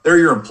what? They're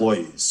your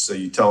employees. So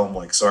you tell them,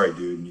 like, sorry,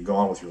 dude, and you go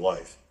on with your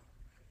life.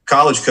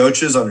 College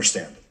coaches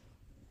understand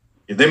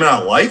it. They may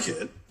not like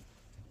it,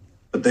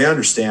 but they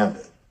understand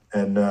it.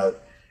 And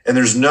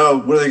there's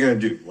what are they going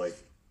to do? Like,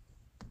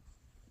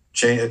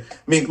 change it? I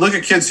mean, look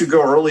at kids who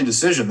go early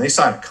decision. They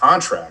sign a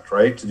contract,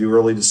 right, to do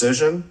early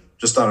decision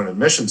just on an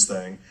admissions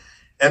thing.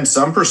 And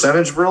some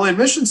percentage of early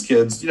admissions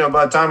kids,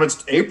 by the time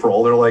it's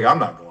April, they're like, I'm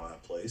not going to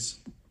that place.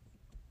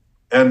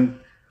 And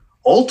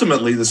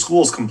ultimately, the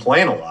schools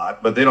complain a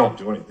lot, but they don't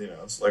do anything.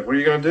 It's like, what are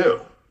you going to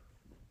do?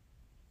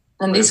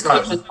 And these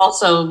coaches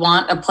also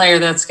want a player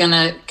that's going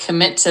to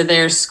commit to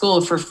their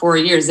school for 4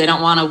 years. They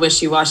don't want a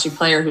wishy-washy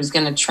player who's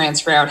going to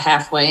transfer out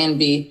halfway and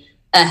be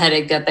a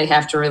headache that they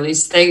have to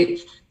release. They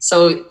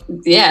So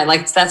yeah,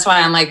 like that's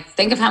why I'm like,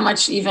 think of how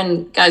much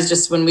even guys,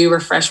 just when we were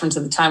freshmen to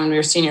the time when we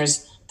were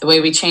seniors, the way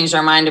we changed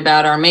our mind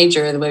about our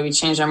major, the way we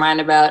changed our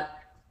mind about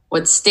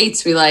what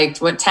states we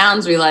liked, what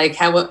towns we like,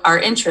 how our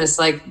interests,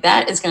 like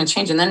that is going to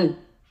change. And then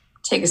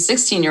take a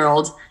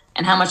 16-year-old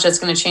and how much that's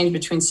going to change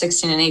between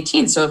 16 and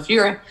 18. So if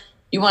you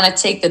want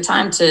to take the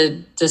time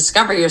to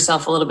discover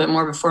yourself a little bit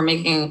more before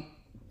making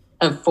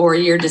a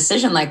 4-year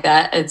decision like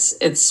that,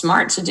 it's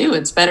smart to do.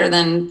 It's better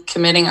than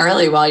committing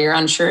early while you're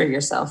unsure of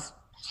yourself.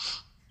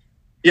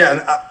 Yeah,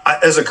 and I,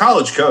 as a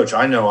college coach,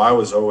 I know I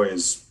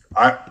always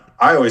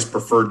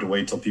preferred to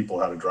wait till people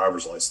had a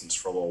driver's license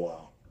for a little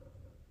while,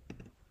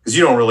 because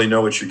you don't really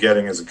know what you're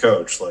getting as a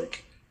coach.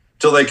 Like,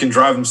 till they can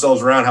drive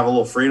themselves around, have a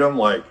little freedom.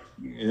 Like,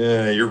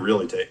 yeah, you're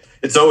really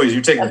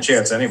you're taking a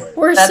chance anyway.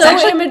 We're That's so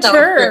actually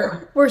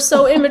immature. We're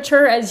so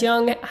immature as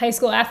young high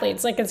school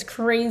athletes. Like, it's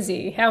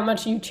crazy how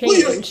much you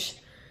change.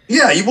 You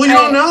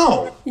don't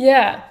know,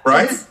 Yeah.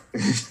 right?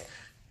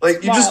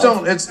 Like, you just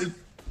don't.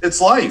 It's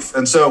life.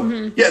 And so,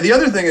 yeah, the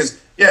other thing is,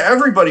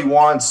 everybody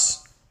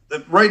wants.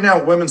 Right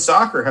now, women's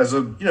soccer has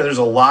there's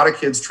a lot of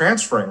kids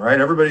transferring, right?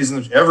 Everybody's in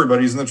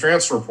the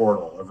transfer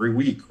portal every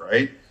week,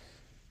 right?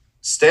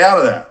 Stay out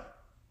of that.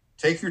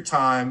 Take your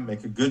time,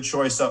 make a good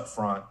choice up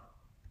front.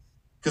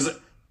 Because,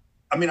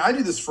 I mean, I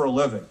do this for a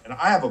living, and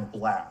I have a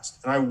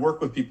blast. And I work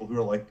with people who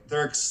are like,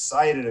 they're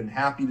excited and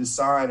happy to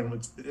sign.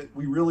 And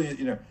we really,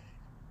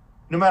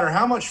 no matter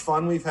how much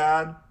fun we've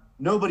had,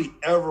 nobody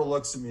ever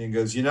looks at me and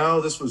goes,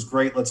 this was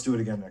great. Let's do it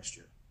again next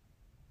year.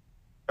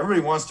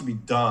 Everybody wants to be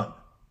done.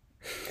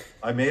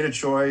 I made a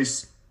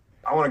choice.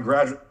 I want to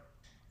graduate.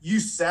 You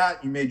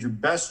made your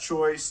best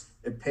choice.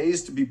 It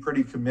pays to be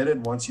pretty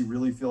committed once you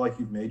really feel like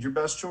you've made your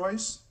best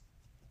choice.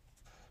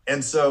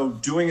 And so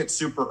doing it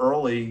super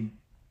early,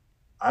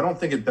 I don't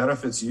think it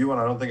benefits you, and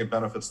I don't think it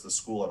benefits the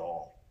school at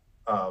all.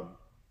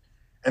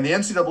 And the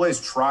NCAA has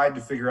tried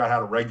to figure out how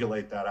to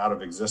regulate that out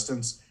of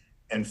existence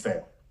and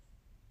failed.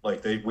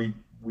 Like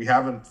we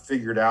haven't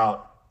figured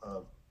out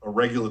a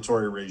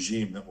regulatory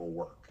regime that will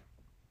work.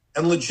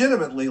 And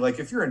legitimately, like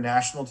if you're a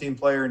national team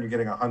player and you're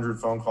getting 100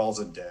 phone calls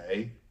a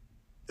day,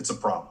 it's a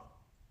problem.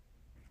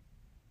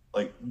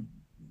 Like,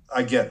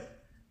 I get it.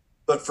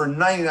 But for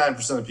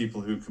 99% of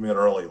people who commit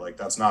early, like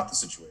that's not the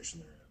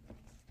situation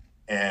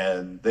they're in.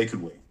 And they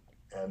could wait.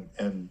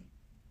 And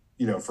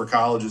for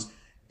colleges,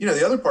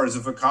 the other part is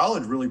if a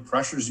college really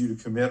pressures you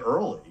to commit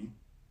early,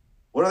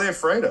 what are they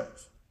afraid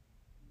of?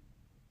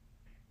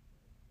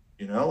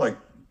 Like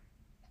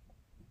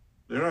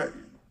they're not,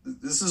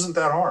 this isn't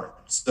that hard.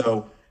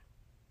 So,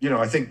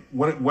 I think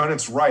when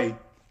it's right,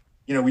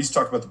 we used to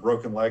talk about the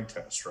broken leg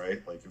test,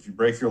 right? Like if you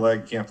break your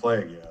leg, you can't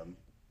play again.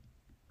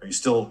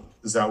 Is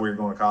that where you're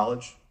going to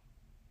college?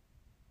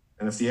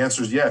 And if the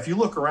answer is yeah, if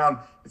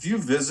you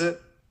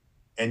visit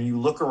and you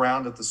look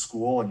around at the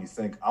school and you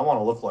think, I want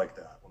to look like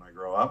that when I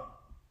grow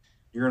up,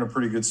 you're in a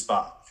pretty good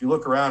spot. If you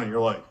look around and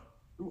you're like,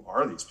 who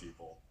are these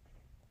people?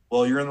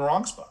 Well, you're in the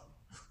wrong spot.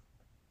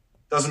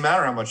 Doesn't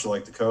matter how much you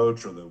like the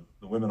coach or the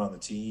women on the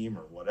team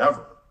or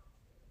whatever.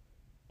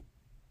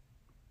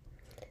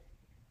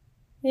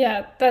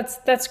 Yeah,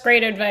 that's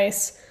great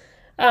advice.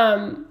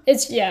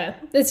 It's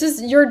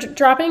just, you're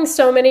dropping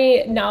so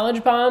many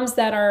knowledge bombs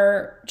that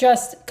are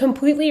just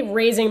completely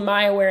raising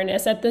my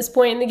awareness at this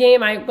point in the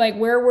game.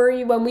 Where were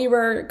you when we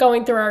were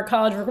going through our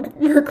college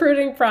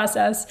recruiting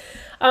process?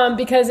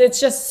 Because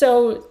it's just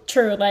so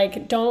true.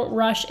 Like, don't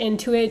rush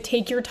into it.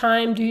 Take your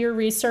time, do your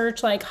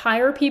research, like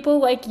hire people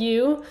like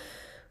you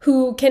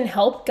who can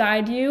help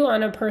guide you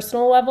on a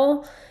personal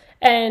level.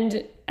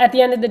 And at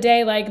the end of the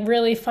day, like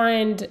really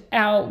find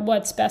out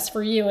what's best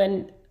for you.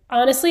 And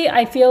honestly,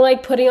 I feel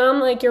like putting on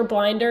like your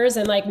blinders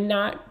and like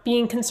not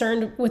being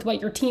concerned with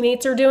what your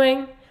teammates are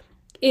doing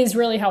is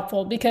really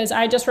helpful, because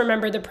I just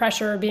remember the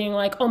pressure of being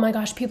like, oh my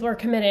gosh, people are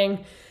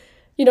committing,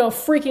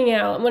 freaking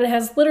out when it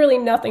has literally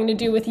nothing to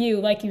do with you.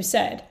 Like you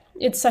said,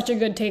 it's such a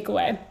good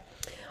takeaway.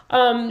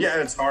 Yeah,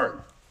 it's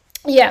hard.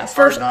 Yeah, it's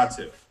hard not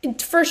to.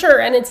 For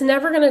sure. And it's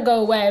never going to go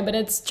away, but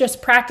it's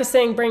just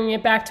practicing, bringing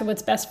it back to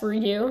what's best for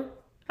you.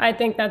 I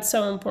think that's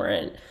so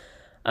important.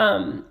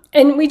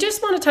 And we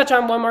just want to touch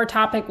on one more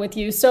topic with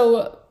you.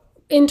 So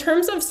in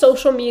terms of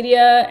social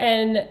media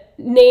and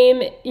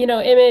name,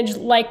 image,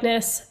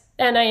 likeness,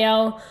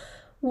 NIL,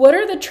 what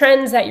are the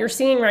trends that you're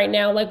seeing right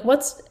now? Like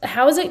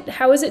how is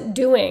it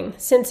doing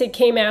since it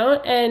came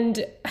out?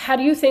 And how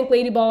do you think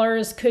Lady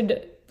Ballers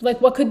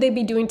what could they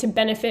be doing to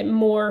benefit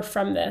more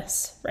from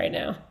this right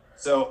now?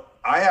 So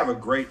I have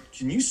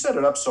can you set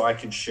it up so I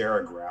can share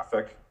a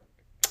graphic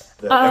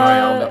that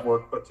NIL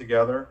Network put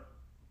together?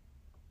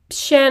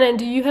 Shannon,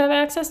 do you have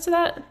access to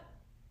that?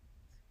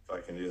 If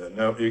I can do that.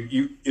 No,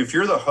 if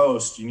you're the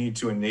host, you need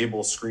to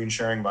enable screen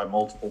sharing by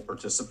multiple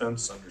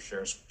participants under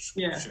share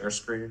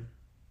screen.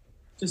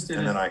 Just did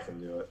and it. Then I can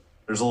do it.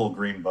 There's a little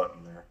green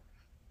button there.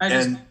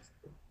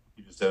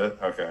 You just did it?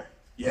 Okay.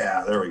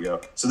 Yeah, there we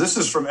go. So this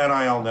is from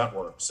NIL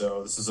Network.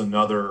 So this is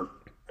another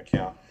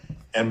account.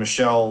 And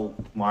Michelle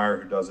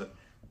Meyer, who does it,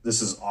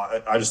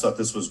 I just thought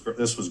this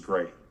was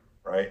great,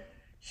 right?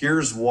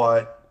 Here's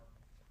what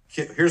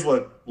here's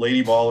what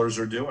lady ballers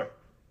are doing,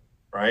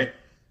 right?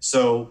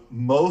 So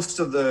most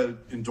of the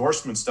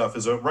endorsement stuff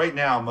is right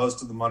now,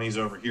 most of the money's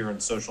over here in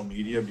social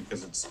media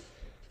because it's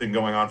been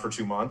going on for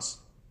 2 months.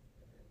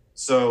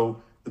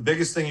 So the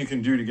biggest thing you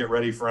can do to get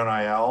ready for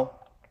NIL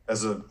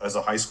as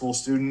a high school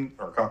student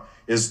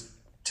is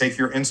take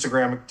your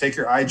Instagram, take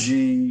your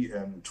IG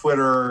and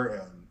Twitter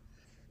and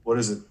what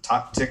is it,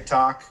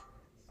 TikTok?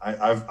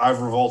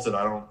 I've revolted.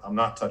 I'm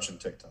not touching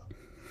TikTok.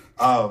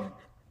 I'm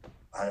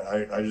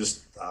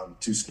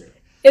too scared.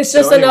 It's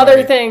just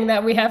another thing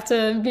that we have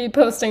to be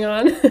posting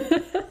on.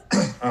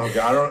 Oh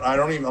God, I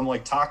don't even, I'm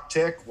like, talk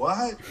tick,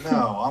 what? No,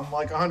 I'm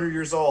like 100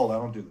 years old. I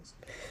don't do this.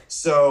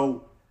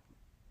 So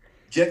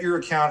get your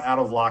account out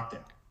of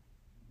lockdown.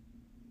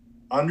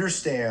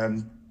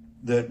 Understand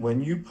that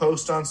when you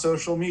post on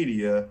social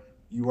media,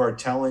 you are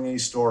telling a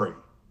story.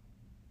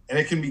 And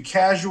it can be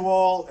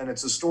casual and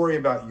it's a story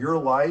about your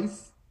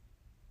life.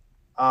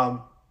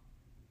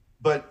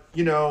 But,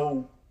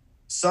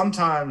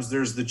 sometimes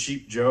there's the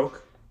cheap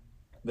joke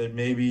that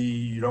maybe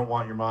you don't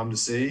want your mom to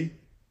see.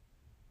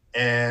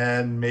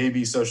 And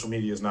maybe social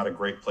media is not a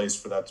great place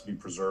for that to be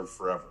preserved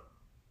forever.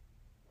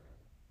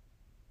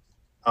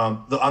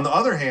 On the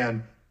other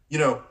hand,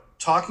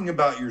 talking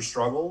about your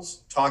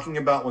struggles, talking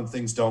about when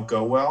things don't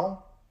go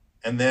well,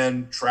 and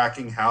then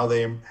tracking how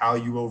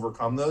you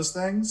overcome those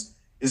things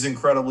is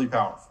incredibly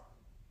powerful.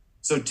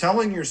 So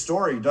telling your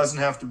story doesn't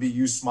have to be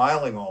you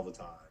smiling all the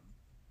time.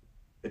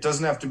 It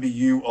doesn't have to be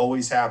you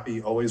always happy,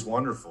 always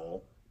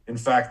wonderful. In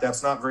fact,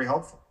 that's not very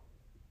helpful.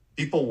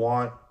 People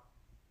want,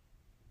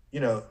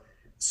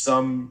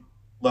 some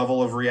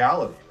level of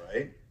reality,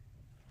 right?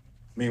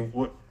 I mean,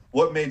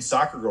 what made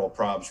Soccer Girl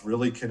Probs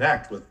really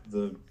connect with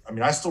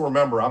I still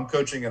remember I'm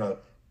coaching in a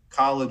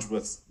college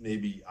with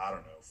maybe,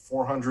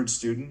 400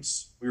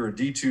 students. We were a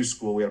D2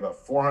 school. We had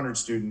about 400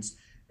 students,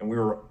 and we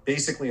were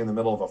basically in the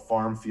middle of a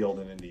farm field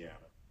in Indiana.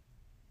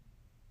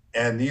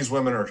 And these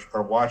women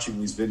are watching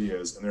these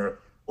videos, and they're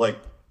like,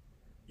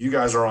 you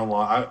guys are on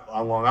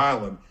Long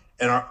Island,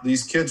 and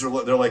these kids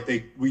they're like,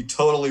 we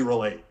totally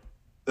relate.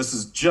 This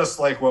is just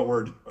like what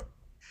we're doing.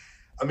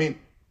 I mean,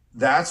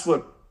 that's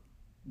what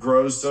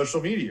grows social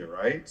media,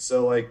 right?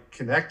 So like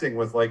connecting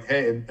with like,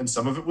 hey, and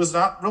some of it was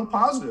not real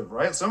positive,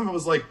 right? Some of it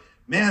was like,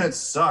 man, it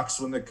sucks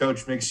when the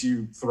coach makes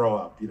you throw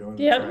up,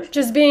 Yeah,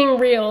 just being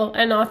real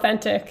and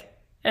authentic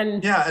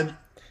and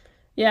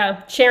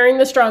sharing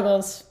the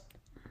struggles.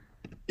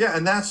 Yeah,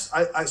 and that's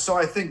so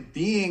I think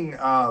being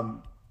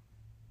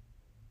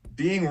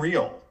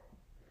real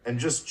and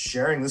just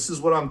sharing, this is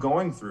what I'm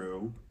going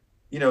through,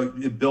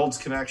 it builds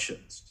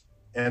connections.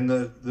 And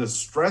the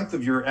strength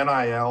of your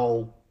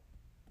NIL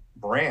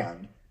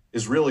brand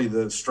is really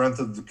the strength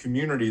of the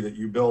community that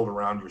you build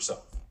around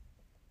yourself.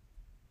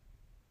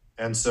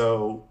 And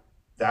so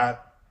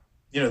that,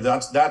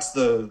 that's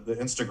the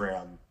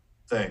Instagram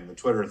thing, the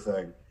Twitter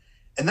thing.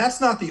 And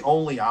that's not the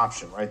only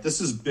option, right?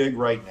 This is big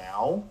right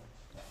now.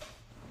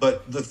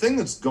 But the thing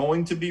that's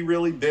going to be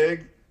really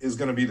big is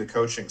going to be the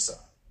coaching side.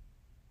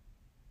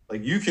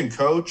 Like you can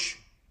coach,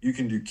 you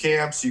can do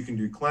camps, you can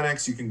do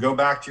clinics, you can go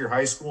back to your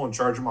high school and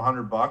charge them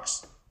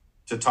 $100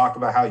 to talk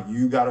about how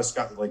you got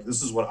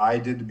this is what I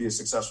did to be a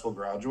successful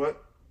graduate.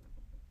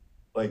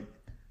 You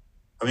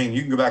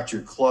can go back to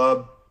your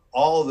club,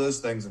 all of those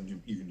things, and you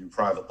can do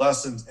private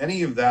lessons,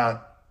 any of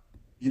that,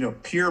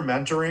 peer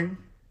mentoring,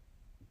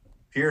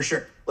 peer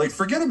share.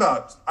 Forget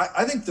about,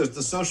 I think that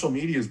the social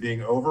media is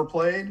being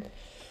overplayed,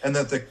 and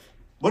that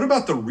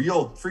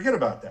forget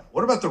about that.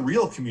 What about the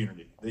real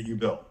community that you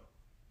build?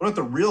 What about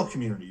the real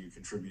community you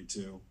contribute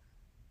to?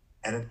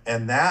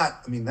 And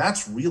that,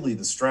 that's really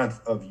the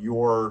strength of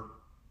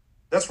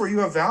that's where you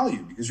have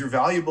value, because you're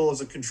valuable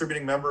as a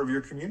contributing member of your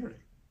community.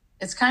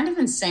 It's kind of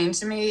insane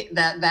to me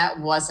that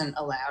wasn't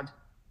allowed.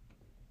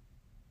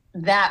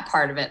 That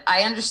part of it.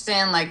 I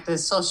understand the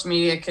social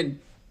media could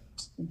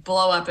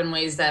blow up in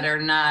ways that are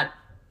not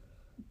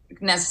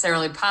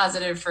necessarily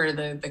positive for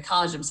the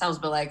college themselves,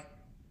 but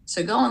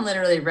so go and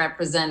literally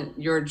represent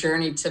your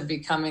journey to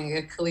becoming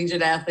a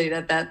collegiate athlete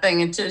at that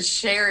thing, and to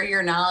share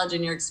your knowledge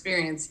and your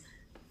experience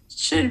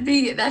should have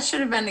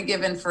been a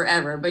given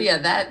forever. But yeah,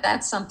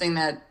 that's something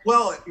that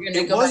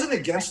it wasn't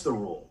against the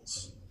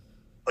rules.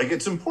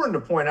 It's important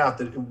to point out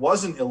that it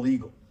wasn't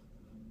illegal.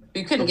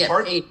 You couldn't get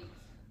paid.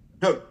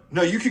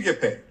 No, you could get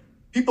paid.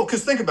 People,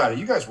 because think about it,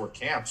 you guys work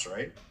camps,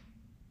 right?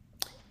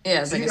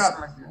 Yeah, it's so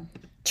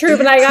True,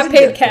 but I got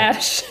paid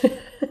cash.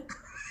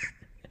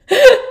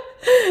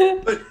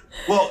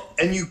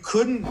 And you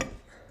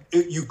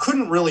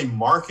couldn't really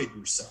market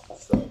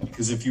yourself though,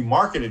 because if you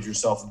marketed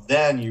yourself,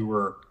 then you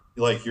were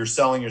you're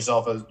selling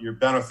yourself as you're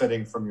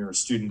benefiting from your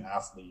student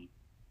athlete,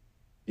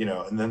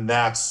 and then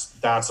that's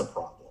a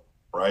problem,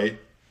 right?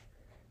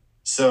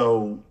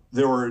 So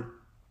it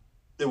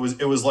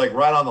was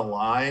right on the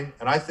line,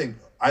 and I think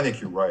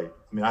you're right.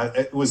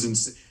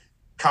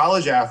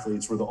 College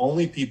athletes were the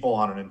only people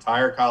on an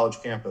entire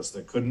college campus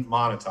that couldn't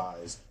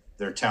monetize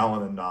their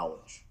talent and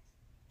knowledge.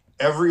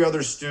 Every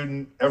other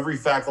student, every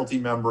faculty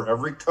member,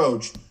 every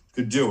coach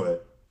could do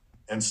it,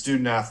 and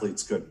student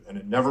athletes couldn't. And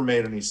it never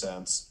made any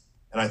sense.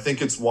 And I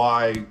think it's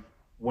why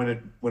when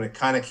it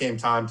kind of came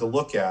time to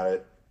look at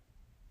it,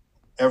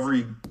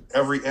 every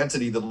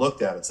entity that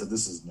looked at it said,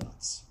 this is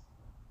nuts.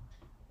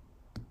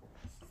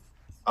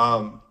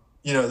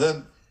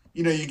 Then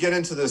you get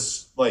into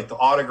this, like the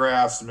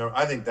autographs, and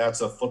I think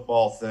that's a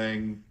football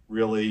thing,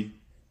 really.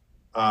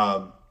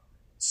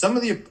 Some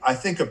of the, I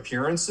think,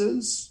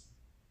 appearances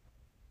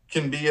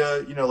can be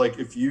like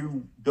if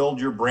you build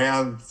your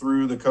brand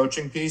through the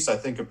coaching piece, I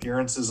think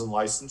appearances and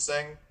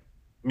licensing.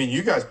 I mean,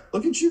 you guys,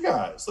 look at you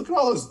guys. Look at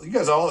all those, you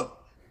guys all,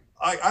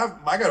 I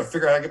got to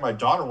figure out how to get my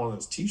daughter one of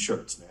those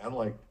t-shirts, man.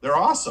 Like, they're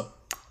awesome.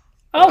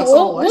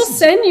 Oh, we'll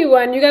send you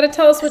one. You got to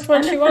tell us which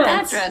one she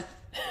wants. Address.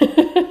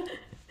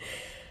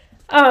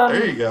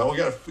 There you go. We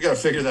got to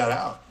figure that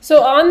out.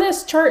 So on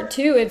this chart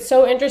too, it's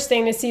so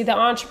interesting to see the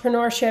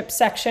entrepreneurship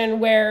section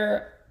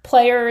where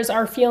players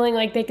are feeling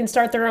like they can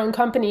start their own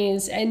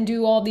companies and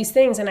do all these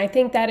things. And I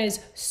think that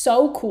is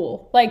so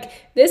cool. Like,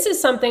 this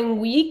is something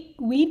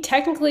we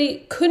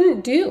technically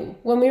couldn't do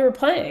when we were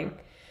playing.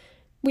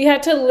 We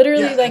had to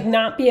literally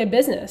not be a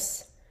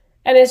business.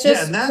 And it's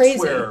just and that's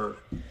crazy.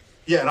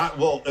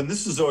 And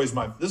this is always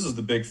this is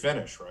the big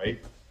finish, right?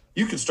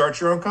 You can start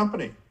your own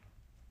company.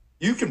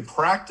 You can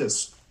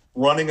practice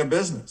running a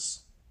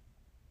business.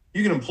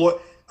 You can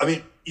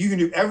you can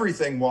do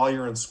everything while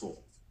you're in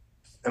school.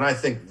 And I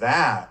think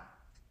that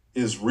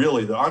is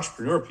really the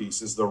entrepreneur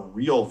piece, is the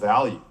real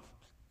value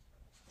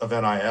of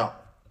NIL.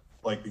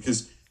 Like,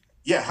 because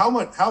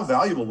how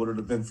valuable would it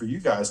have been for you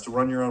guys to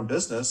run your own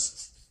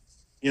business,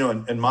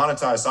 and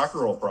monetize Soccer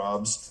Roll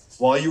Probs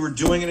while you were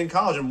doing it in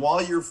college, and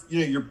while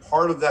you're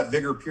part of that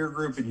bigger peer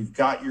group, and you've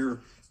got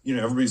your,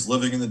 everybody's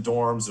living in the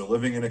dorms, they're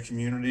living in a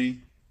community.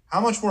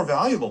 How much more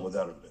valuable would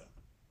that have been?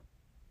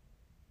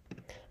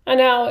 I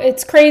know,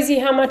 it's crazy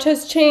how much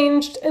has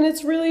changed, and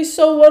it's really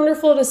so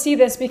wonderful to see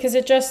this, because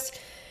it just,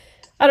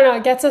 I don't know,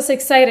 it gets us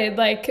excited.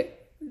 Like,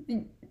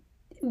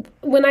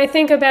 when I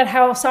think about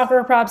how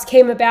Soccer Props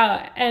came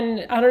about,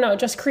 and I don't know,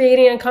 just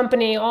creating a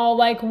company all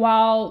like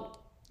while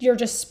you're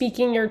just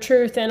speaking your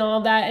truth and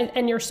all that,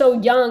 and you're so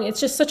young, it's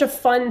just such a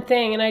fun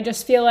thing. And I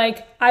just feel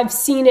like I've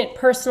seen it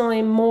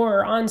personally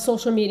more on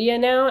social media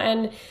now,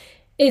 and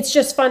it's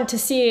just fun to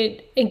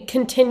see it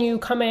continue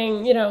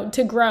coming,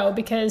 to grow,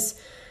 because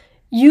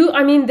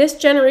this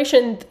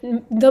generation,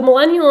 the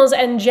millennials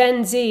and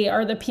Gen Z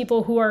are the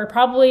people who are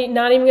probably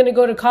not even going to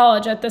go to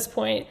college at this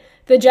point.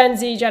 The Gen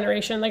Z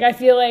generation. Like, I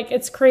feel like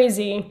it's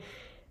crazy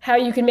how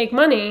you can make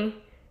money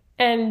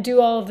and do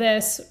all of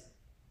this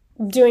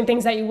doing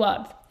things that you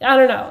love. I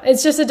don't know.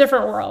 It's just a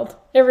different world.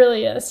 It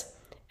really is.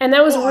 And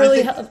that was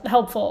really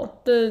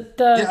helpful. The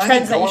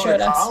trends that you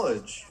showed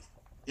us.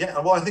 Yeah,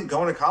 well, I think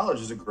going to college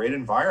is a great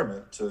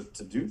environment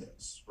to do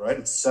this, right?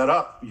 It's set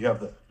up.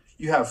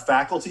 You have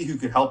faculty who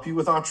could help you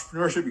with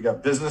entrepreneurship. You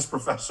got business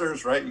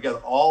professors, right? You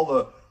got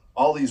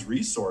all these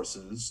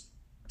resources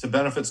to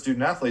benefit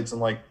student athletes,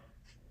 and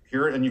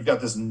and you've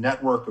got this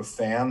network of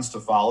fans to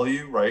follow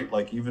you, right?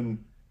 Like,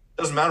 even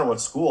doesn't matter what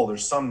school,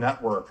 there's some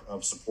network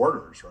of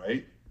supporters,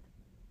 right?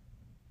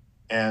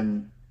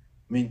 And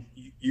I mean,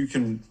 you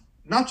can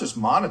not just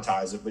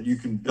monetize it, but you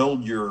can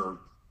build a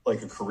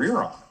career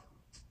on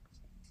it.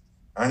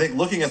 I think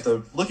looking at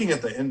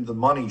the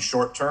money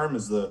short term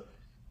is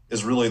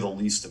really the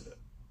least of it.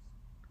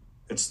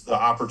 It's the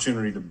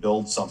opportunity to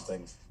build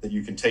something that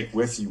you can take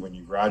with you when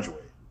you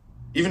graduate.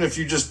 Even if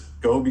you just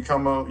go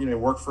become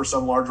work for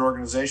some large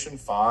organization,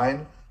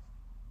 fine,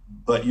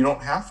 but you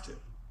don't have to.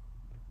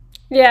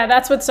 Yeah,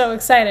 that's what's so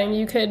exciting.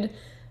 You could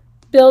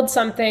build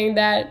something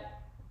that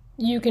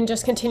you can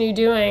just continue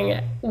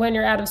doing when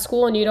you're out of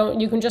school, and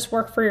you can just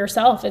work for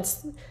yourself.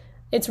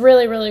 It's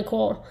really, really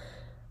cool.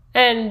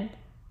 And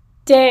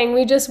dang,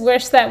 we just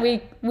wish that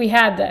we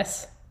had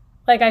this.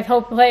 Like, I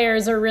hope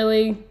players are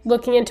really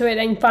looking into it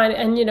and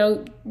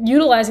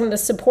utilizing the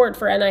support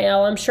for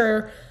NIL. I'm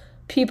sure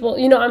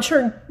I'm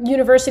sure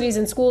universities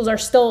and schools are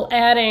still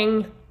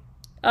adding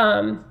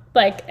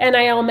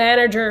NIL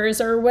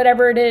managers or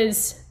whatever it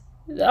is.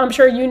 I'm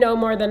sure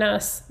more than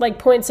us, like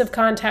points of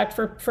contact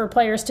for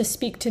players to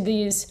speak to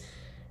these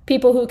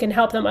people who can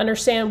help them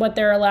understand what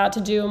they're allowed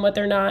to do and what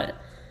they're not.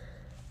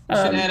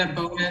 Should add a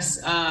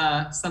bonus,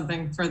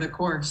 something for the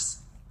course.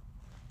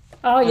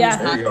 Oh, yeah.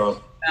 There you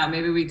go.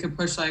 Maybe we could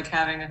push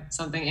having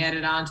something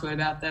added onto it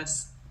about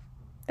this.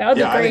 That would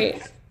be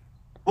great.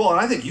 And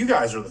I think you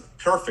guys are the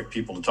perfect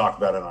people to talk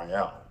about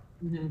NIL.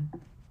 Mm-hmm.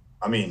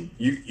 I mean,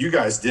 you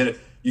guys did it.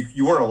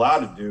 You weren't allowed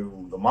to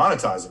do the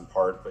monetizing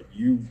part, but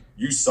you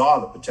saw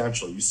the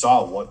potential. You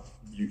saw what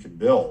you can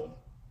build.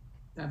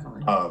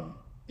 Definitely.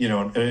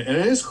 And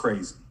it is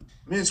crazy.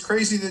 I mean, it's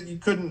crazy that you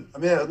couldn't. I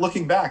mean,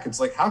 looking back, it's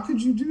like, how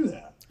could you do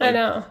that? I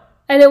know.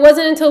 And it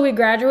wasn't until we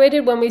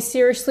graduated when we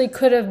seriously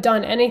could have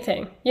done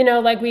anything.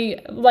 We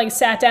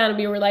sat down and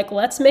we were like,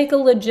 let's make a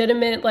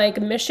legitimate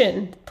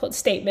mission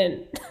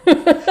statement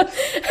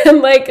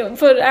and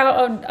put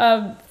out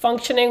a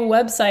functioning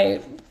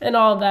website and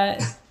all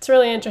that. It's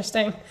really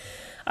interesting.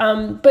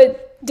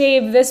 But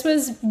Dave, this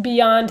was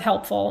beyond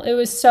helpful. It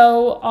was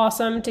so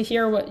awesome to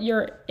hear what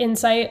your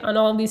insight on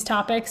all of these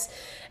topics.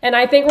 And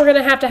I think we're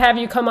going to have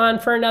you come on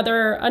for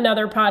another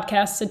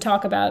podcast to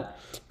talk about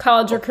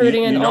college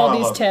recruiting and all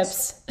these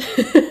tips.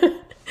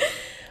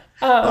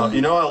 I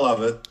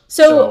love it.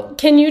 So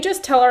can you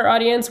just tell our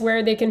audience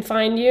where they can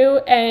find you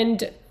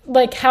and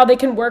like how they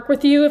can work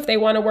with you if they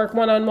want to work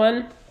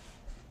one-on-one?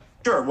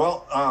 Sure.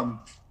 Well,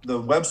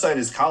 the website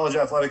is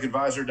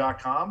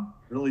collegeathleticadvisor.com.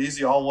 Really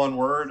easy, all one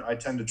word. I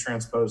tend to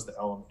transpose the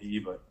L and the E,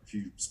 but if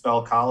you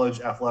spell college,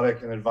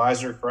 athletic, and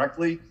advisor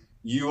correctly,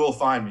 you will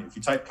find me. If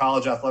you type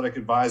college athletic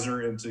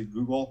advisor into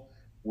Google,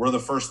 we're the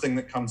first thing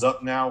that comes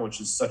up now,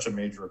 which is such a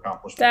major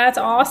accomplishment. That's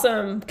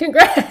awesome.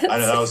 Congrats. I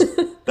know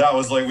that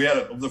was like,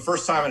 the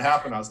first time it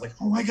happened, I was like,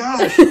 oh my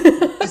gosh,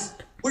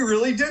 we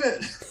really did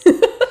it.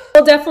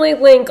 We'll definitely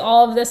link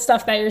all of this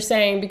stuff that you're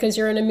saying because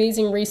you're an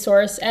amazing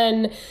resource.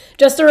 And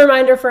just a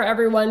reminder for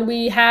everyone,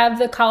 we have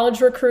the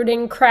college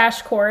recruiting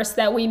crash course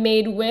that we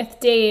made with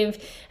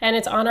Dave, and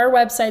it's on our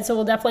website. So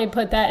we'll definitely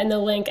put that in the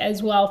link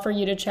as well for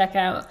you to check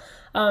out.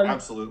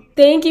 Absolutely.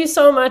 Thank you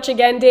so much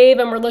again, Dave,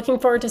 and we're looking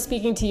forward to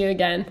speaking to you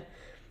again.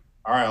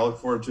 All right, I look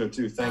forward to it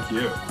too. Thank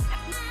you.